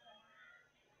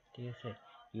 ঠিক আছে।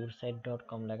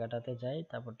 yoursite.com লেখাটাতে যাই,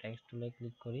 তারপর টেক্সট টুলে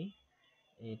ক্লিক করি,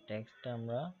 এই টেক্সটটা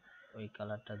আমরা ওই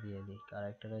কালারটা দিয়ে দিই,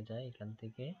 ক্যারেক্টারে যাই, এখান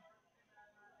থেকে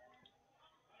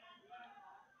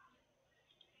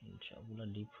সবগুলো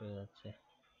ডিপ হয়ে যাচ্ছে।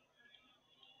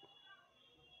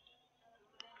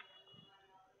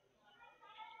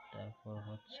 তারপর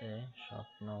হচ্ছে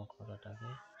স্বপ্ন কথাটাকে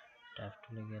ট্যাব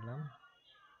তুলে গেলাম,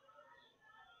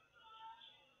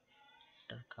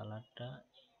 এটার কালারটা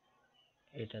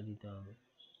এটা দিতে হবে,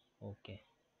 ওকে।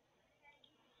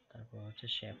 তারপর হচ্ছে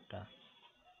শেপটা,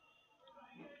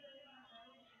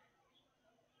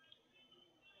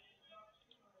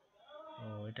 ও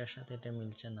এটার সাথে এটা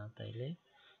মিলছে না, তাইলে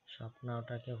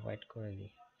স্বপ্নটাকে হোয়াইট করে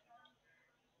দিই।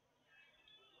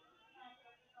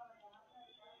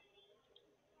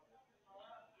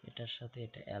 এটার সাথে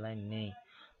এটা অ্যালাইন নেই,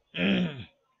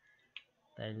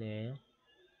 তাইলে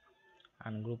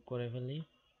আনগ্রুপ করে ফেলি।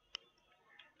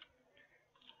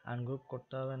 আনগ্রুপ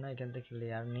করতে হবে না, এখান থেকে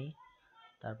লেয়ার নিই,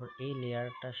 তারপর এই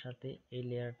লেয়ারটার সাথে এই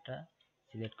লেয়ারটা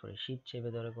সিলেক্ট করে শিফট চেপে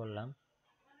ধরে করলাম,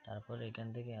 তারপর এখান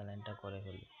থেকে অ্যালাইনটা করে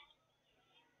ফেলি,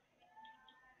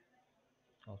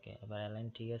 ওকে। এবার অ্যালাইন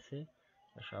ঠিক আছে।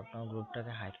 স্বপ্ন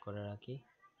গ্রুপটাকে হাইড করে রাখি।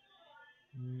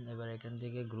 এবার এখান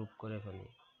থেকে গ্রুপ করে ফেলি,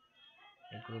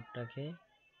 এই গ্রুপটাকে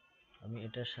আমি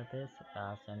এটার সাথে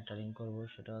সেন্টারিং করব,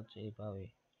 সেটা হচ্ছে এইভাবে।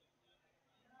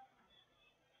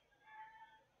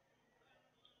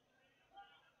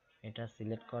 এটা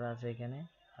সিলেক্ট করা আছে এখানে,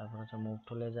 তারপর হচ্ছে মুভ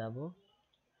টুলে যাব,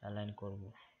 অ্যালাইন করব,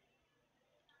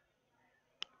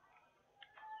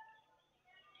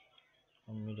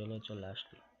 মিডলে চলে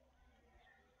আসলো।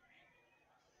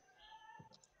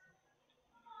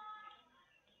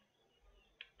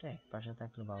 এটা এক পাশে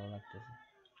থাকলে ভালো লাগতেছে।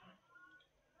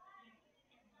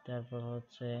 তারপর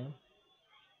হচ্ছে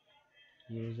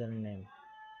ইউজার নেম,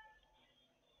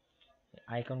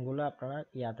 আইকনগুলো আপনারা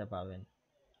ইয়াতে পাবেন,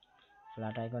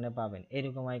 ফ্ল্যাট আইকনে পাবেন,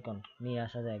 এরকম আইকন নিয়ে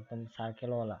আসা যায় একদম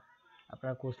সার্কেলওয়ালা,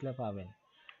 আপনারা খুঁজলে পাবেন।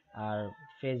 আর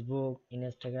ফেসবুক,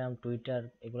 ইনস্টাগ্রাম, টুইটার,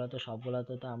 এগুলো তো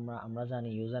সবগুলোতে তো আমরা জানি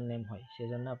ইউজার নেম হয়,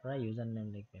 সেজন্য আপনারা ইউজার নেম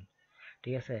লিখবেন,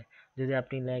 ঠিক আছে। যদি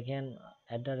আপনি লেখেন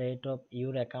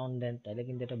 @your অ্যাকাউন্ট দেন, তাহলে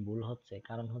কিন্তু এটা ভুল হচ্ছে,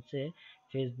 কারণ হচ্ছে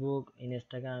ফেসবুক,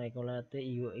 ইনস্টাগ্রাম এগুলোতে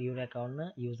ইউর অ্যাকাউন্ট না,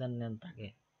 ইউজার নেম থাকে,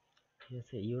 ঠিক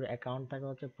আছে। ইউর অ্যাকাউন্ট থাকে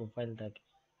হচ্ছে প্রোফাইল থাকে।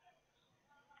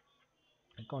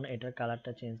 এখন এটার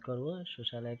কালারটা চেঞ্জ করব,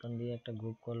 সোশ্যাল আইকন দিয়ে একটা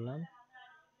গ্রুপ করলাম,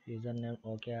 ইউজার নেম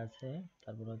ওকে আছে,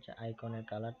 তারপর হচ্ছে আইকনের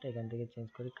কালারটা এখান থেকে চেঞ্জ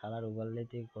করি, কালার ওভারলে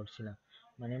থেকে করছিলাম,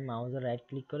 মানে মাউসের রাইট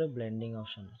ক্লিক করে ব্লেন্ডিং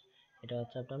অপশন, এটা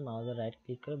হচ্ছে আপনার মাউসের রাইট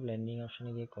ক্লিক করে ব্লেন্ডিং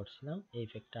অপশনে গিয়ে করছিলাম, এই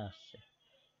ইফেক্টটা আসছে।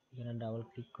 এখানে ডাবল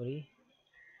ক্লিক করি,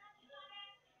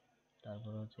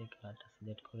 তারপর হচ্ছে এই কালারটা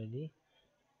সিলেক্ট করে দিই,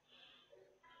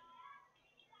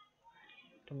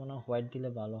 এটা মনে হয় হোয়াইট দিলে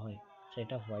ভালো হয়,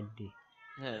 সেটা হোয়াইট দিই।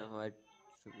 হ্যাঁ, হোয়াইট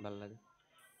ভালো লাগে।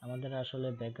 আমাদের আসলে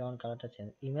ব্যাকগ্রাউন্ড কালারটা চেঞ্জ,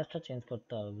 ইমেজটা চেঞ্জ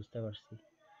করতে হবে, বুঝতে পারছি,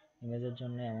 ইমেজের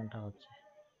জন্য এমনটা হচ্ছে।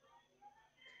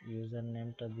 ইউজার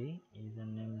নেমটা দিই, ইউজার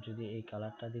নেম যদি এই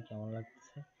কালারটা দিই কেমন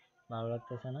লাগতেছে, ভালো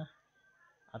লাগতেছে না,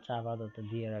 আচ্ছা আপাতত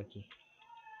দিয়ে রাখি,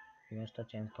 ইমেজটা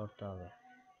চেঞ্জ করতে হবে।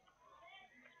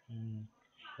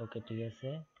 ওকে, ঠিক আছে।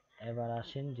 এবার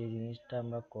আসেন যে জিনিসটা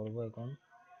আমরা করব এখন,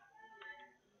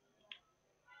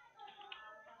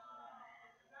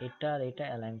 এটা আর এটা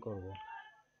অ্যালাইন করব,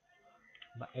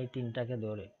 বা এই তিনটাকে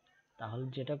ধরে, তাহলে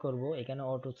যেটা করব এখানে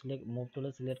অটো সিলেক্ট, মুভ টুলে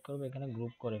সিলেক্ট করব, এখানে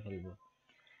গ্রুপ করে ফেলব,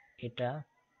 এটা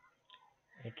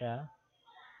এটা,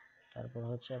 তারপর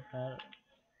হচ্ছে আপনার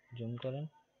জুম করেন,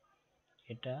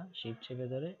 এটা শিফট চেপে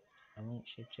ধরে এবং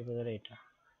শিফট চেপে ধরে এটা,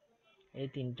 এই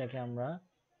তিনটাকে আমরা,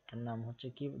 এটার নাম হচ্ছে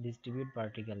কি ডিস্ট্রিবিউট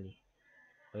ভার্টিক্যালি,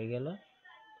 হয়ে গেল।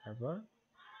 তারপর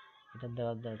এটা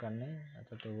দেওয়ার দরকার নেই,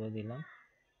 আচ্ছা তবুও দিলাম,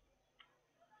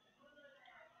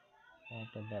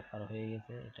 একটা ব্যাপার হয়ে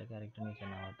গেছে, এটাকে আরেকটু নিচে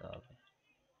নামাতে হবে।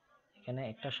 এখানে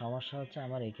একটা সমস্যা হচ্ছে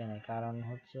আমার এখানে, কারণ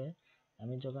হচ্ছে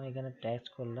আমি যখন এখানে টেক্সট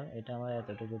করলাম, এটা আমার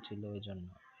এতটুকু ছিল, ওই জন্য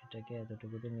এটাকে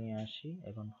এতটুকুতে নিয়ে আসি,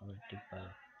 এখন হবে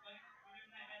ঠিকভাবে।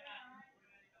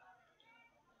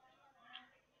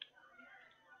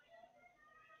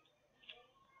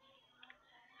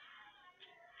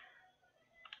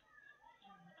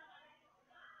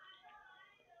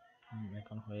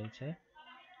 এখন হয়েছে,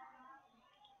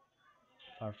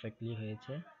 পারফেক্টলি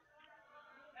হয়েছে।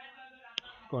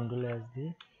 কন্ট্রোল এস দি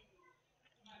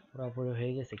পুরোপুরি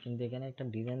হয়ে গেছে, কিন্তু এখানে একটা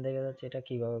ডিজাইন দেখা যাচ্ছে। এটা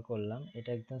কিভাবে করলাম, এটা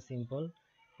একদম সিম্পল।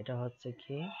 এটা হচ্ছে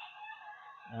কি,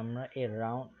 আমরা এই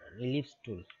রাউন্ড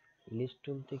ইলিপস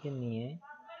টুল থেকে নিয়ে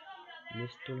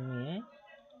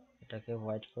এটাকে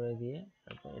হোয়াইট করে দিয়ে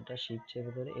তারপর এটা শিফট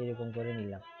চেপে ধরে এরকম করে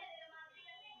নিলাম।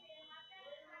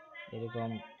 এরকম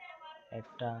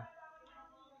একটা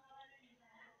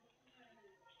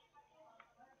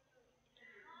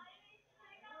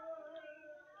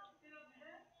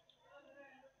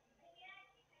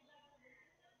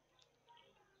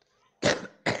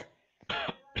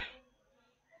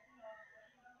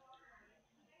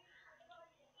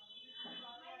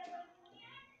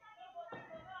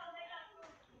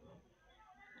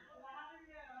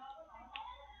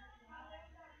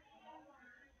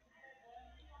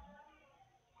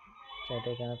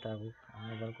সেটা এখানে থাকুক, আমি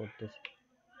আবার করতেছি।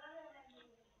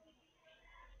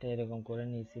 এটা এরকম করে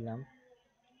নিয়েছিলাম।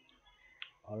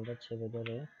 অলটা চেপে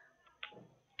ধরে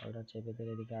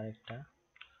এদিকে আরেকটা,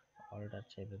 অলটা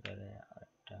চেপে ধরে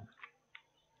আরেকটা,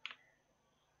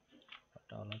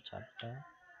 ওটা হলো 4টা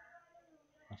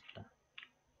 5টা।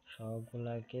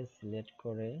 সবগুলাকে সিলেক্ট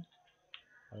করে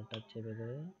অলটা চেপে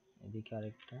ধরে এদিকে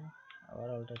আরেকটা, আবার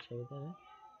অলটা চেপে ধরে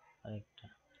আরেকটা।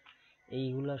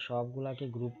 এইগুলা সবগুলাকে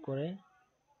গ্রুপ করে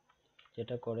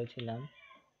যেটা করেছিলাম,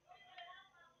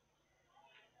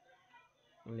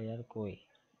 লেয়ার কই,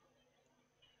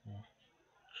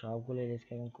 সবগুলো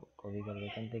এরিয়াকে আমি কপি করবো।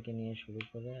 এখান থেকে নিয়ে শুরু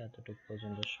করে এতটুকু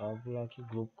পর্যন্ত সবগুলোকে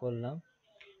গ্রুপ করলাম।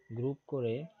 গ্রুপ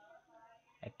করে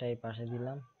একটা এই পাশে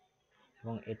দিলাম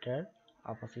এবং এটার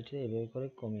অপাসিটি এভাবে করে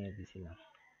কমিয়ে দিয়েছিলাম।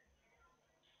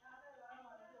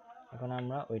 এখন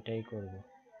আমরা ওইটাই করব।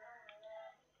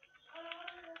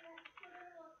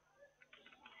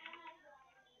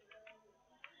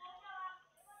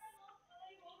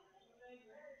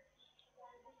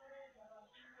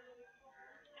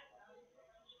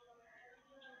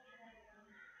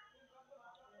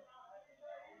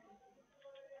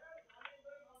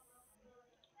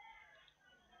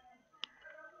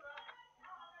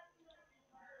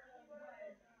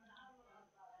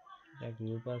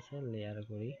 গ্রুপ আছে, লেয়ার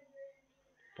করি,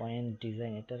 পয়েন্ট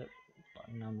ডিজাইন, এটার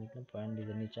নাম লিখলাম পয়েন্ট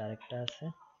ডিজাইন। নিচে আরেকটা আছে,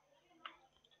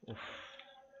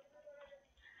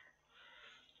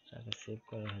 তাকে সেভ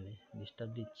করে ফেলি,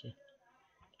 ডিস্টার্ব দিচ্ছে।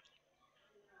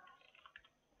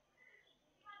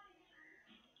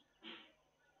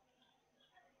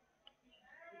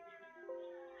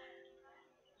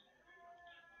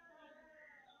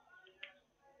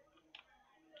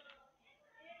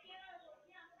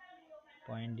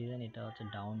 পয়েন্ট ডিজাইন, এটা হচ্ছে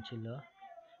ডাউন ছিল,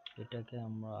 এটাকে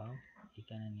আমরা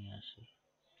এখানে নিয়ে আসি।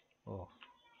 ও,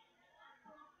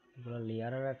 এগুলো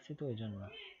লেয়ারে রাখছি তো ওই জন্য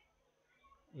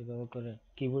এভাবে করে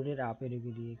কিবোর্ডের আপ এরো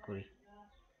কি দিয়ে করি,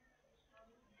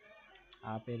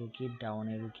 আপ এরো কি ডাউন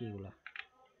এরো কি, এগুলা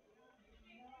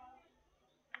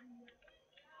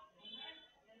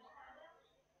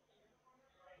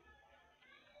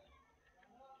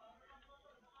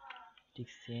ঠিক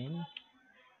সেম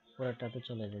পরেরটাতে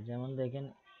চলে যায়। যেমন দেখেন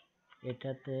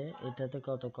এটাতে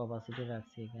কত ক্যাপাসিটি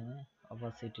রাখছি, এখানে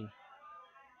অপাসিটি,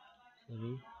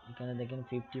 সরি এখানে দেখেন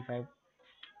 55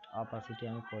 অপাসিটি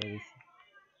আমি করে দিছি।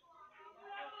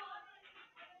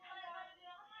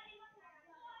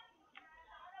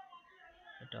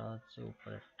 এটা হচ্ছে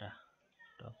উপরেরটা,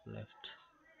 টপ লেফট,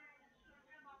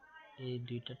 এই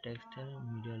দুইটা টেক্সটের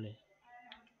মিডলে।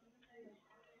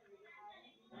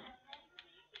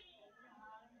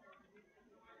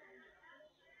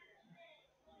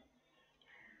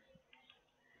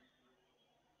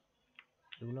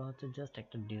 এগুলো হচ্ছে জাস্ট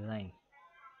একটা ডিজাইন।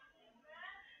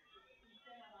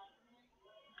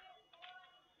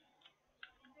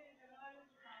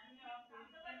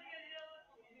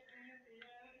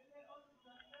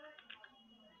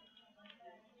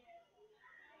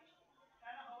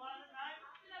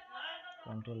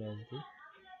 কন্ট্রোল এস দি।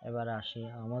 এবার আসি,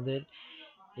 আমাদের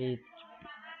এই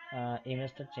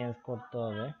ইমেজটা চেঞ্জ করতে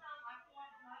হবে।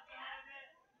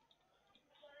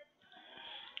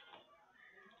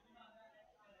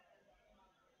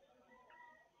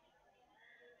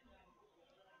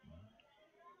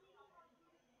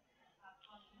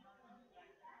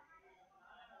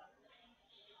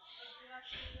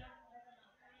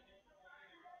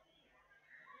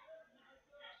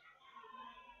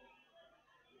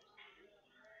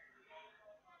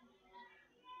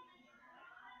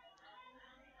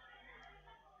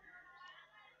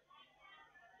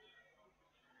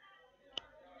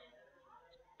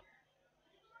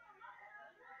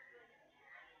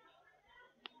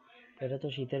 এটা তো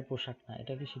শীতের পোশাক না,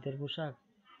 এটা কি শীতের পোশাক?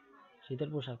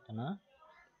 শীতের পোশাক তো না?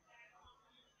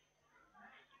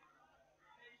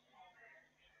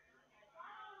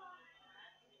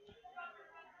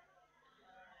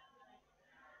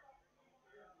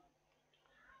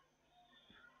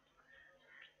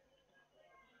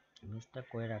 ইমেজটা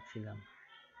কই রাখছিলাম?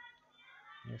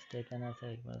 ইমেজটা এখানে আছে,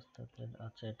 ইমেজটাতে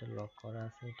আচ্ছা এটা লক করা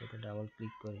আছে, এটাতে ডাবল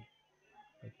ক্লিক করি,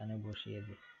 এখানে বসিয়ে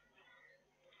দিই।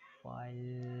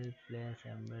 ফাইল প্লেস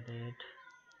এমবেডেড,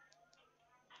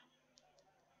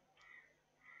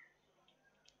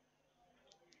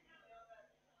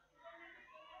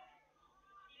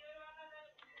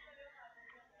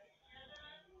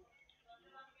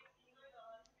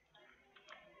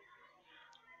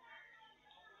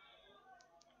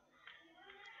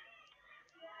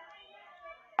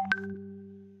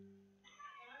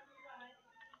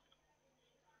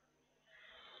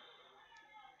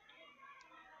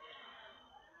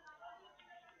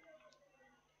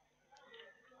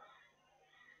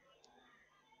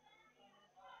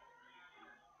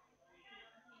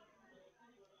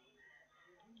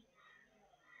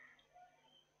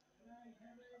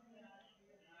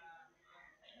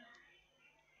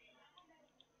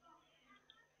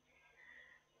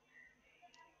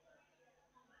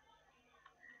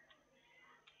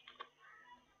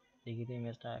 দেখি তো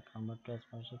ইমেজটা কনভার্ট টু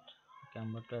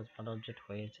স্মার্ট অবজেক্ট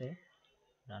হয়েছে।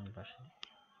 ডান পাশে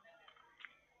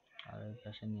আর এই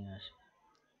পাশে নিয়ে আসি।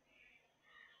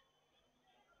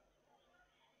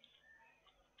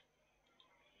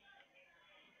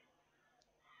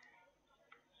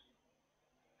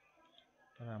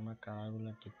 আমরা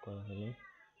কালারগুলো ঠিক করে ফেলি।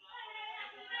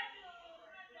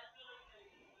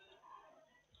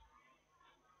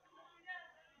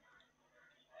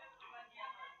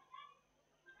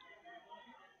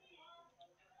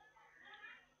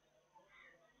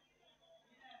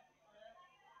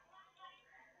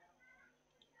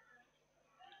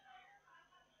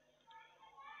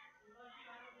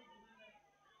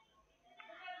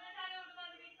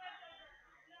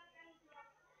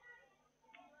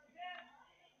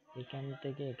 এখান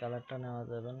থেকে কালারটা নেওয়া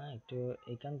যাবে না, একটু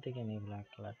এখান থেকে নেই ব্ল্যাক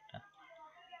কালারটা।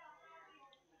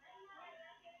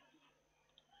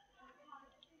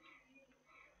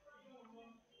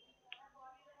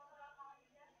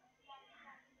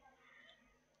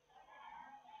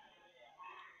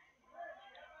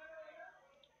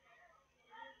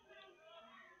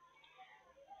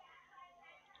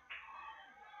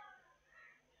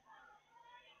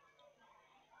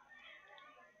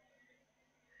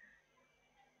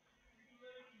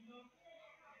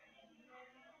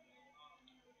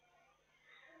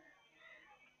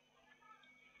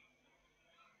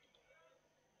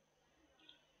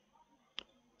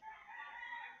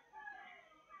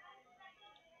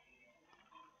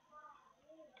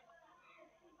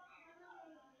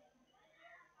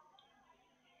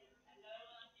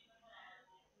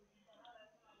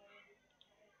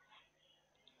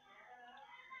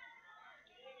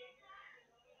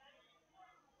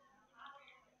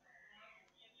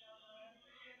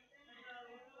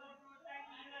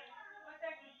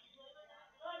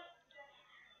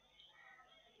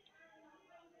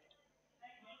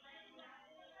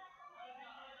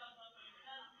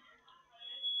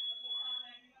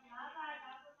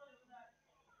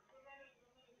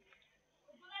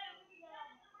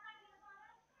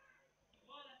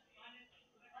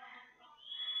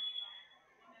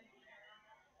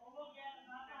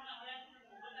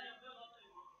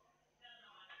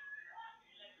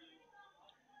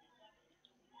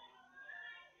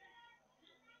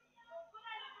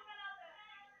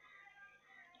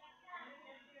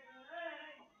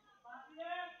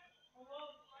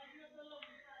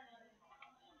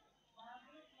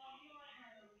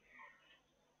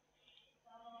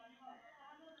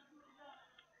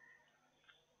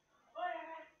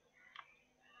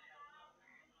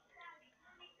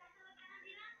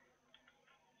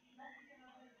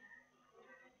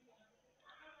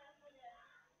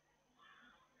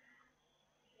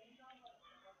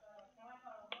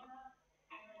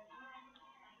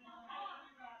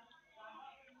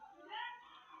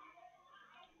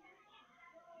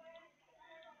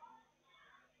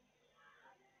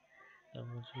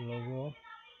 তারপর হচ্ছে লোগো,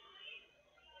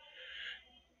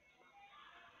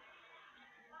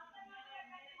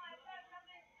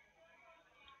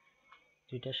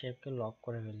 দুইটা শেপকে লক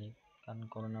করে ফেলি কারণ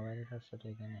করোনা ভাইরাস আছে তো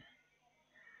এখানে।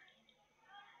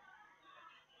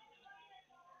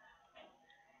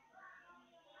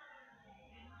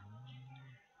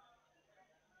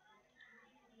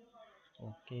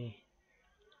 ওকে,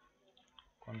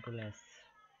 কন্ট্রোল এস।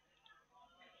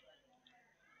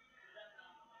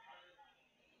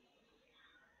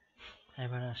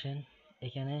 এবার আসেন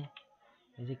এখানে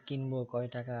এই যে কিনবো কয়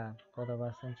টাকা, কত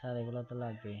পার্সেন্ট ছাড়, এগুলো তো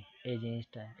লাগবে। এই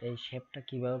জিনিসটা, এই শেপটা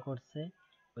কিভাবে করছে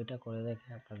ওইটা করে দেখে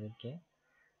আপনাদেরকে।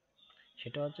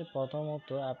 সেটা হচ্ছে প্রথমত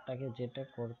আপনাকে যেটা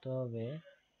করতে হবে,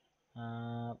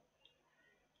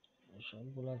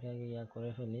 সবগুলোকে আগে ইয়া করে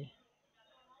ফেলি,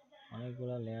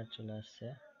 অনেকগুলো লেয়ার চলে আসছে।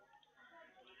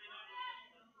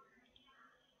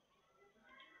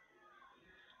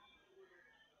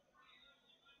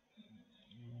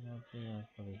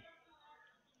 করি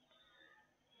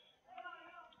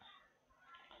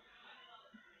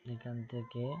এখান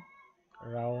থেকে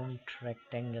রাউন্ড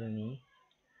রেক্ট্যাঙ্গেল নিই।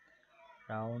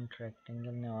 রাউন্ড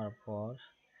রেক্ট্যাঙ্গেল নেওয়ার পর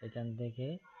এখান থেকে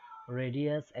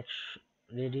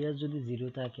রেডিয়াস যদি 0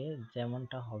 থাকে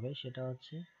যেমনটা হবে সেটা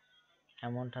হচ্ছে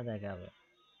এমনটা দেখাবে,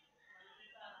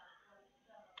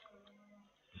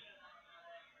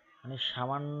 মানে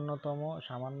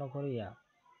সামান্য করে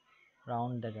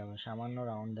রাউন্ড দেখাবে, সামান্য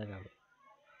রাউন্ড দেখাবে।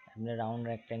 আপনি রাউন্ড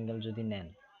রেক্ট্যাঙ্গেল যদি নেন,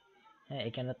 হ্যাঁ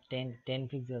এখানে 10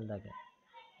 পিক্সেল থাকে,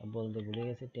 বলতে ভুলে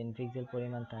গেছি, 10 পিক্সেল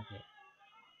পরিমাণ থাকে,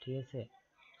 ঠিক আছে।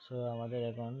 সো আমাদের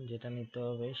এখন যেটা নিতে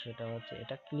হবে সেটা হচ্ছে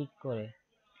এটা ক্লিক করে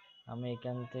আমি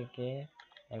এখান থেকে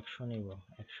 100 নিব,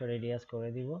 100 রেডিয়াস করে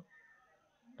দিব।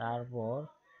 তারপর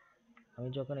আমি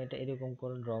যখন এটা এরকম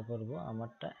করে ড্র করব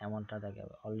আমারটা এমনটা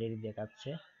দেখাবে, অলরেডি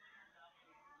দেখাচ্ছে।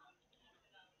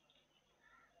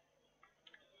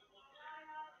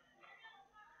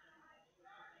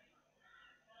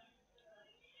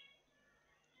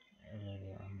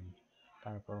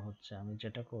 তারপর হচ্ছে আমি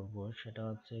যেটা করব সেটা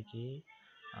হচ্ছে কি,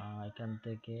 এখান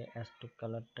থেকে স্টোক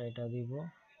কালারটা এটা দিব,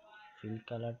 ফিল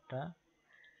কালারটা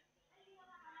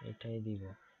এটাই দিব,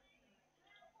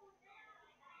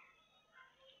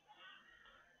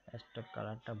 স্টোক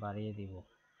কালারটা বাড়িয়ে দিব,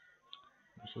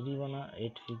 বেশি দিব না,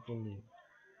 8 পিক্সেল দিব।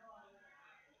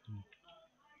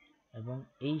 এবং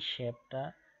এই শেপটা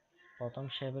প্রথম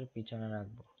শেপের পিছনে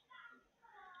রাখবো,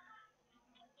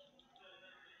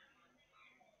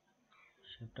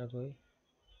 শেপটা কই,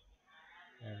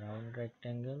 রাউন্ড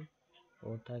রেক্ট্যাঙ্গেল ও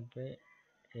থাকবে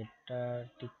এটা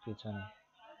ঠিক পেছনে,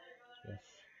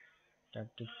 এটা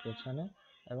ঠিক পেছনে।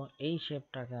 এবং এই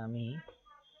শেপটাকে আমি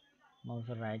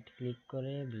মাউসের রাইট ক্লিক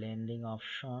করে ব্লেন্ডিং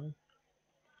অপশন,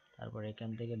 তারপর এখান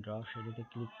থেকে ড্রপ শ্যাডোতে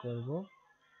ক্লিক করব।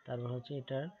 তারপর হচ্ছে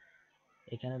এটার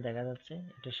এখানে দেখা যাচ্ছে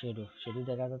এটা শ্যাডো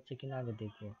দেখা যাচ্ছে কিনা আগে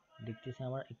দেখবো, দেখতেছি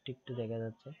আমার একটু একটু দেখা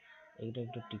যাচ্ছে, এইটা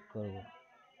একটু টিক করব,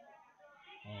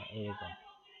 এরকম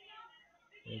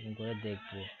এরকম করে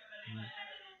দেখবো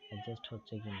অ্যাডজাস্ট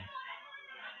হচ্ছে কিনা,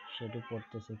 শ্যাডো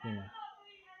পড়তেছে কিনা,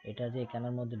 এটা যে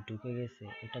এখানের মধ্যে ঢুকে গেছে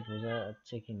এটা বোঝা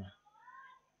যাচ্ছে কিনা,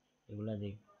 এগুলা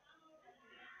দেখব।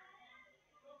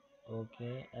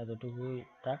 ওকে, এতটুকুই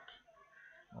থাক,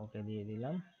 ওকে দিয়ে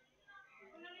দিলাম।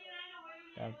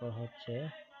 তারপর হচ্ছে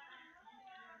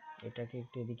এটাকে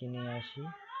একটু এদিকে নিয়ে আসি,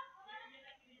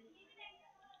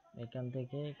 এখান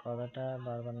থেকে কথাটা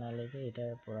বারবার না লিখে এটা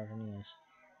পুরাটা নিয়ে আসি,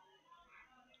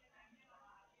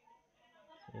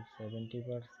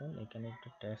 70%। এখানে একটু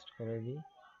টেস্ট করে দিই,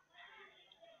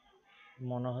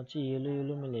 মনে হচ্ছে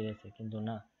ইয়েলো মিলে গেছে কিন্তু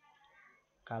না,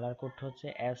 কালার কোড হচ্ছে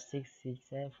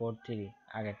F66643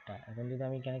 আগেরটা। এখন যদি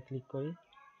আমি এখানে ক্লিক করি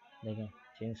দেখেন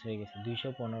চেঞ্জ হয়ে গেছে,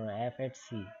 215 F8C।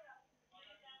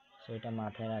 সো এটা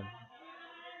মাথায় রাখবেন।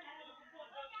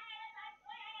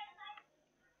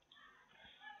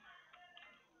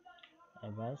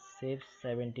 এবার সেভ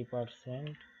 70%,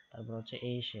 তারপর হচ্ছে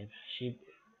এই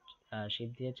শিপ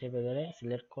দিয়ে চেপে ধরে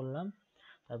সিলেক্ট করলাম,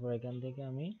 তারপর এখান থেকে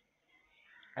আমি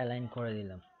অ্যালাইন করে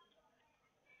দিলাম,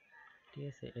 ঠিক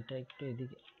আছে। এটা একটু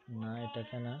এদিকে না,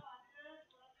 এটাকে না,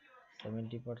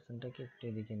 70%টাকে একটু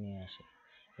এদিকে নিয়ে আসে।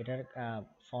 এটার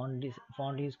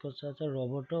ফন্ট ইউজ করছে হচ্ছে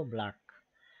রোবোটো ব্ল্যাক,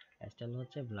 স্টাইল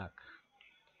হচ্ছে ব্ল্যাক।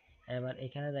 এবার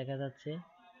এখানে দেখা যাচ্ছে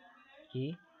কি,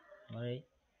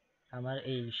 আমার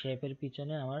এই শেপের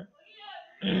পিছনে আমার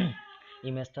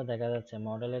ইমেজটা দেখা যাচ্ছে,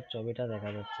 মডেলের ছবিটা দেখা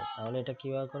যাচ্ছে। তাহলে এটা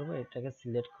কিভাবে করব, এটাকে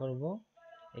সিলেক্ট করব,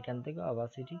 এখান থেকে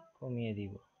অপাসিটি কমিয়ে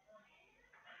দিব,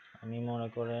 আমি মনে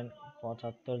করেন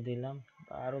 75 দিলাম,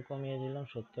 আরো কমিয়ে দিলাম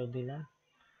 70 দিলাম,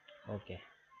 ওকে।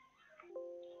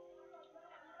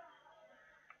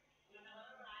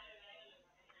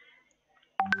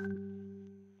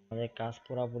 আমাদের কাজ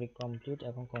পুরোপুরি কমপ্লিট।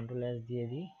 এখন কন্ট্রোল এস দিয়ে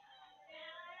দিই,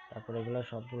 তারপর এগুলো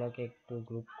সবগুলোকে একটু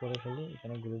গ্রুপ করে ফেলি,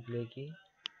 এখানে গ্রুপ লিখি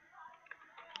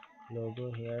লোগো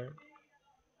হেয়ার,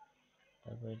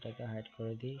 তারপর এটাকে হাইড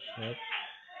করে দিই, শেপ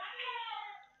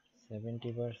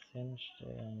 70%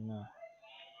 না,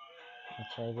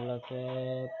 আচ্ছা এগুলাকে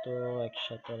তো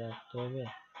একসাথে রাখতে হবে,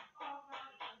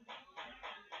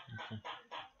 আচ্ছা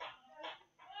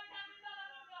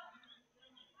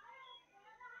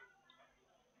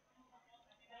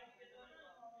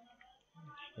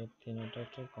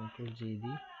তিনটাতে কন্ট্রোল জি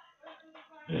দিই।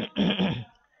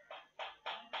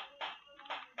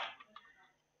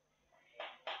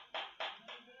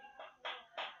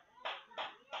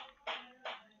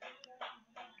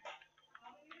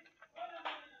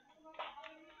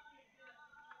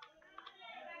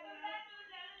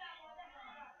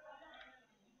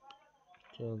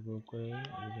 তো গো করে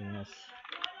বিজনেস,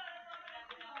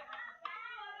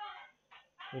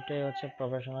 এটাই হচ্ছে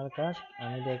প্রফেশনাল কাজ।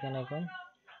 আমি দেখেন এখন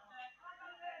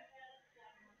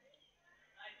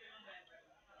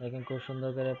দেখেন খুব সুন্দর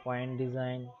করে পয়েন্ট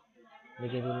ডিজাইন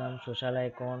লিখে দিলাম, সোশ্যাল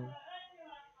আইকন,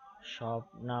 শপ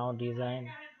নাও design,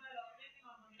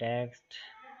 text,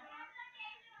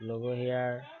 logo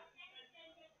hair,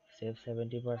 save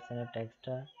 70% এর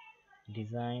টেক্সটটা,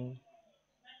 ডিজাইন,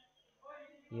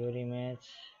 ইউর ইমেজ।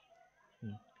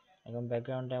 এখন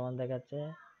ব্যাকগ্রাউন্ডটা এমন দেখাচ্ছে,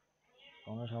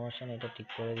 কোনো সমস্যা নেই, এটা ঠিক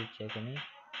করে দিচ্ছি এখনই।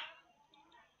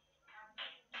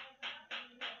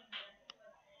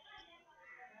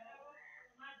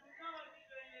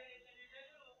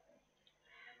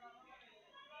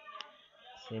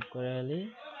 সেভ করে ফেলি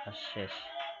আর শেষ।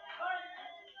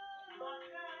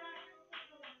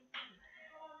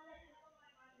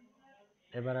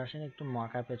 এবার আসেন একটু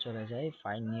মকআপে চলে যাই।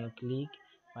 ফাইল নিউ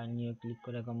ক্লিক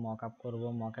করে এখন মকআপ করব।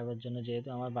 মকআপের জন্য যেহেতু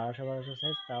আমার 1200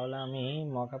 সাইজ, তাহলে আমি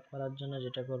মকআপ করার জন্য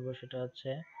যেটা করব সেটা হচ্ছে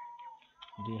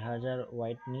 2000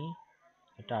 হোয়াইট নিই,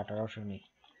 এটা 1800 নিই।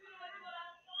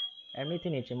 এমনিতে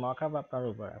নিচ্ছি, মকআপ আপনার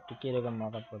উপর, আপনি কিরকম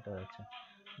মকআপ করতে যাচ্ছেন।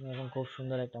 আমি এখন খুব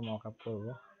সুন্দর একটা মকআপ করব।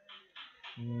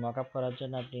 মকআপ করার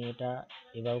জন্য আপনি এটা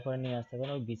এভাবে করে নিয়ে আসতে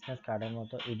পারেন, ওই বিজনেস কার্ডের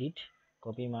মতো, এডিট,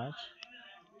 কপি মার্জ।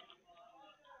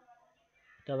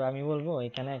 তবে আমি বলবো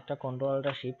এখানে একটা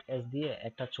কন্ট্রোলটা শিফট এস দিয়ে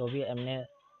একটা ছবি এমনি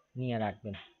নিয়ে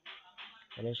রাখবেন,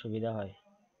 তাহলে সুবিধা হয়।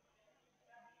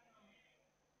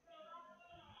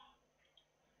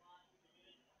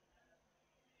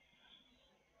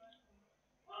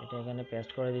 এটা এখানে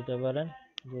পেস্ট করে দিতে পারেন।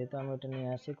 যেহেতু আমি এটা নিয়ে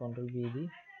আসছি, কন্ট্রোল বি দিই,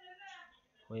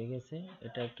 হয়ে গেছে।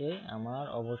 এটাকে আমার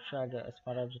অবশ্যই আগে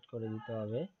স্পারাজেট করে দিতে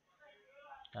হবে।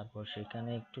 তারপর সেখানে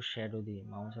একটু শ্যাডো দিই,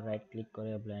 মাউসের রাইট ক্লিক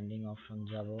করে ব্লেন্ডিং অপশন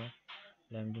যাব,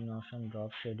 ব্লেন্ডিং অপশন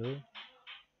ড্রপ শ্যাডো।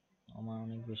 আমার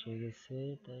অনেক বেশি হয়ে গেছে,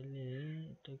 তাইলে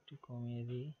এটা একটু কমিয়ে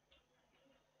দিই।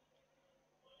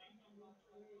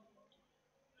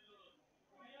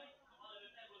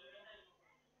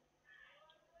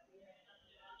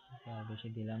 বেশি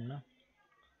দিলাম না।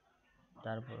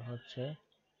 তারপর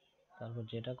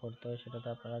যেটা করতে হয় সেটা তো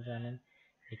আপনারা জানেন,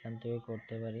 এখান থেকে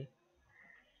করতে পারি।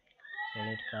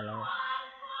 সলিড কালার,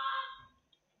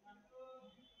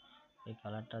 এই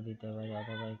কালারটা দিতে পারি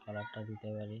অথবা এই কালারটা দিতে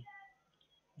পারি,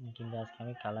 কিন্তু আজকে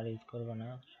আমি কালার ইউজ করব না,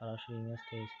 সরাসরি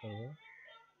ইমেজটা ইউজ করব।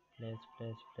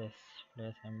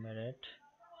 প্লেস এমবেডেড,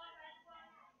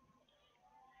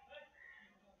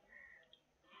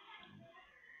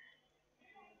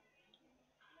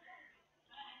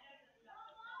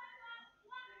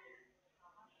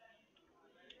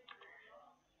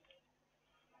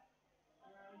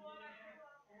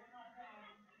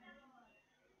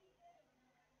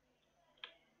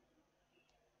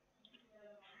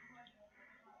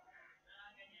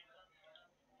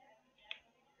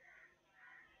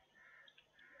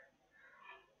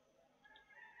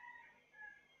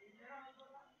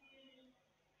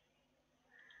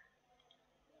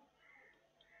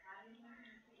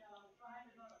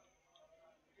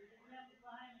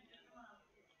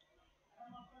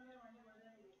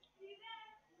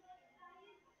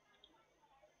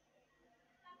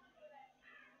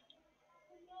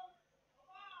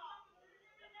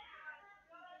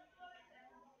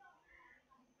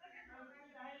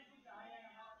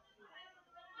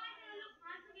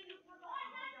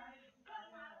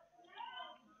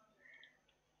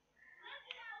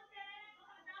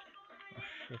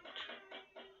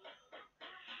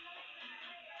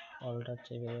 অলটা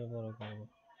চেপে বড় করব।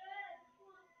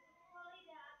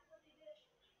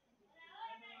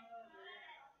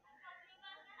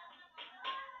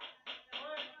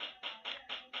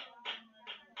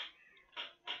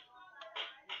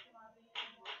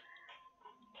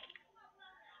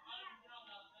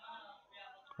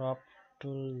 ক্রপ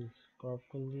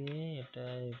টুল দিয়ে এটা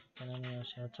এখানে নিয়ে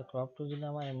আসা হচ্ছে। ক্রপ টুল যদি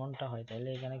আমার এমনটা হয়, তাহলে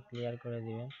এখানে ক্লিয়ার করে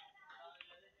দিবেন,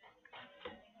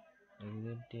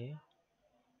 এক্সিট দিয়ে।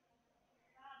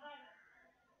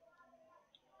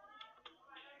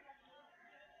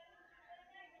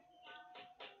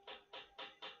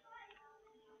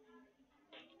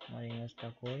 আমার ইমেজটা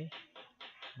কই,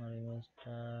 আমার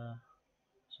ইমেজটা,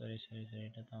 সরি,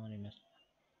 এটা তো আমার ইমেজ।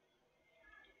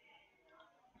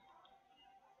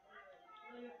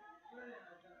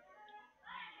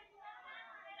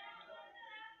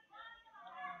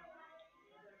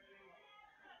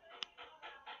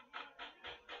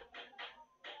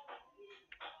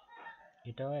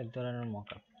 এটাও এক ধরনের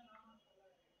মকআপ।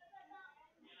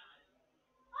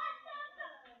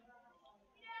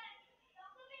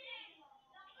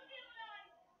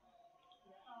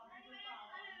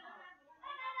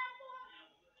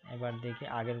 এবার দেখি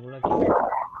আগের গুলো কি।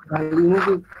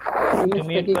 একটু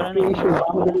মিউট করেন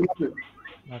একটু।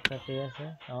 আচ্ছা ঠিক আছে,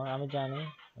 আমি জানি,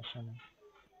 সমস্যা নেই।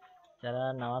 যারা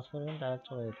নামাজ পড়বেন তারা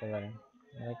চলে যেতে পারেন,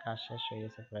 আমাদের কাজ শেষ হয়ে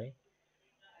গেছে প্রায়।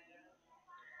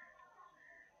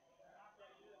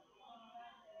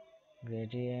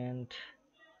 গ্রেডিয়েন্ট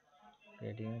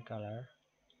কালার,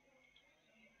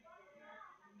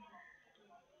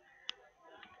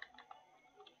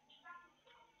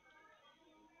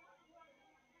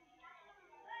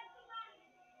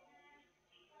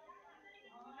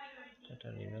 এটা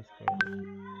রিভার্স করে দিই।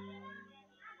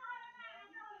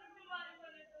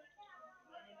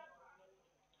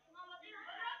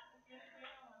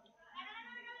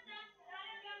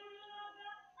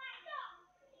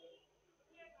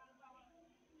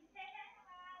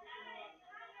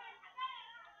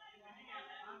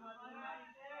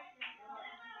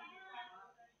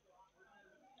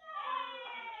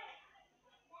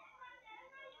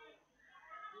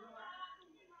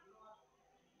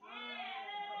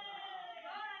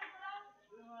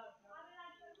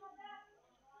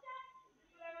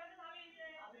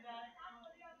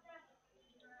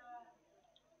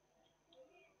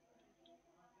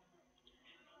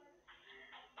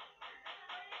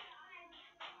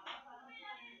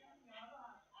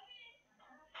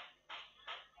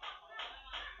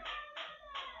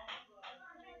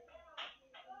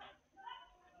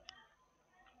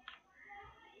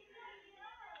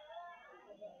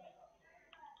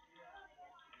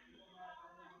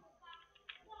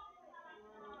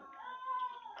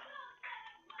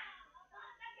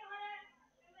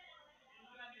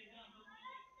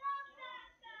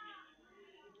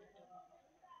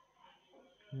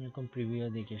 এরকম প্রিভিউ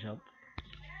দেখি সব।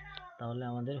 তাহলে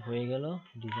আমাদের হয়ে গেল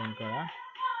ডিজাইন করা।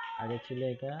 আগে ছিল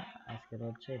এটা, আজকের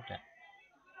হচ্ছে এটা।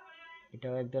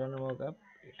 এটাও এক ধরনের মকআপ,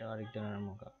 এটাও আরেক ধরনের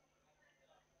মকআপ।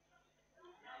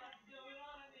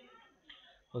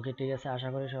 ওকে ঠিক আছে, আশা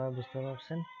করি সবাই বুঝতে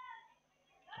পারছেন।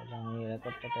 তাহলে আমি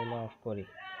রেকর্ডটা তাইলে অফ করি।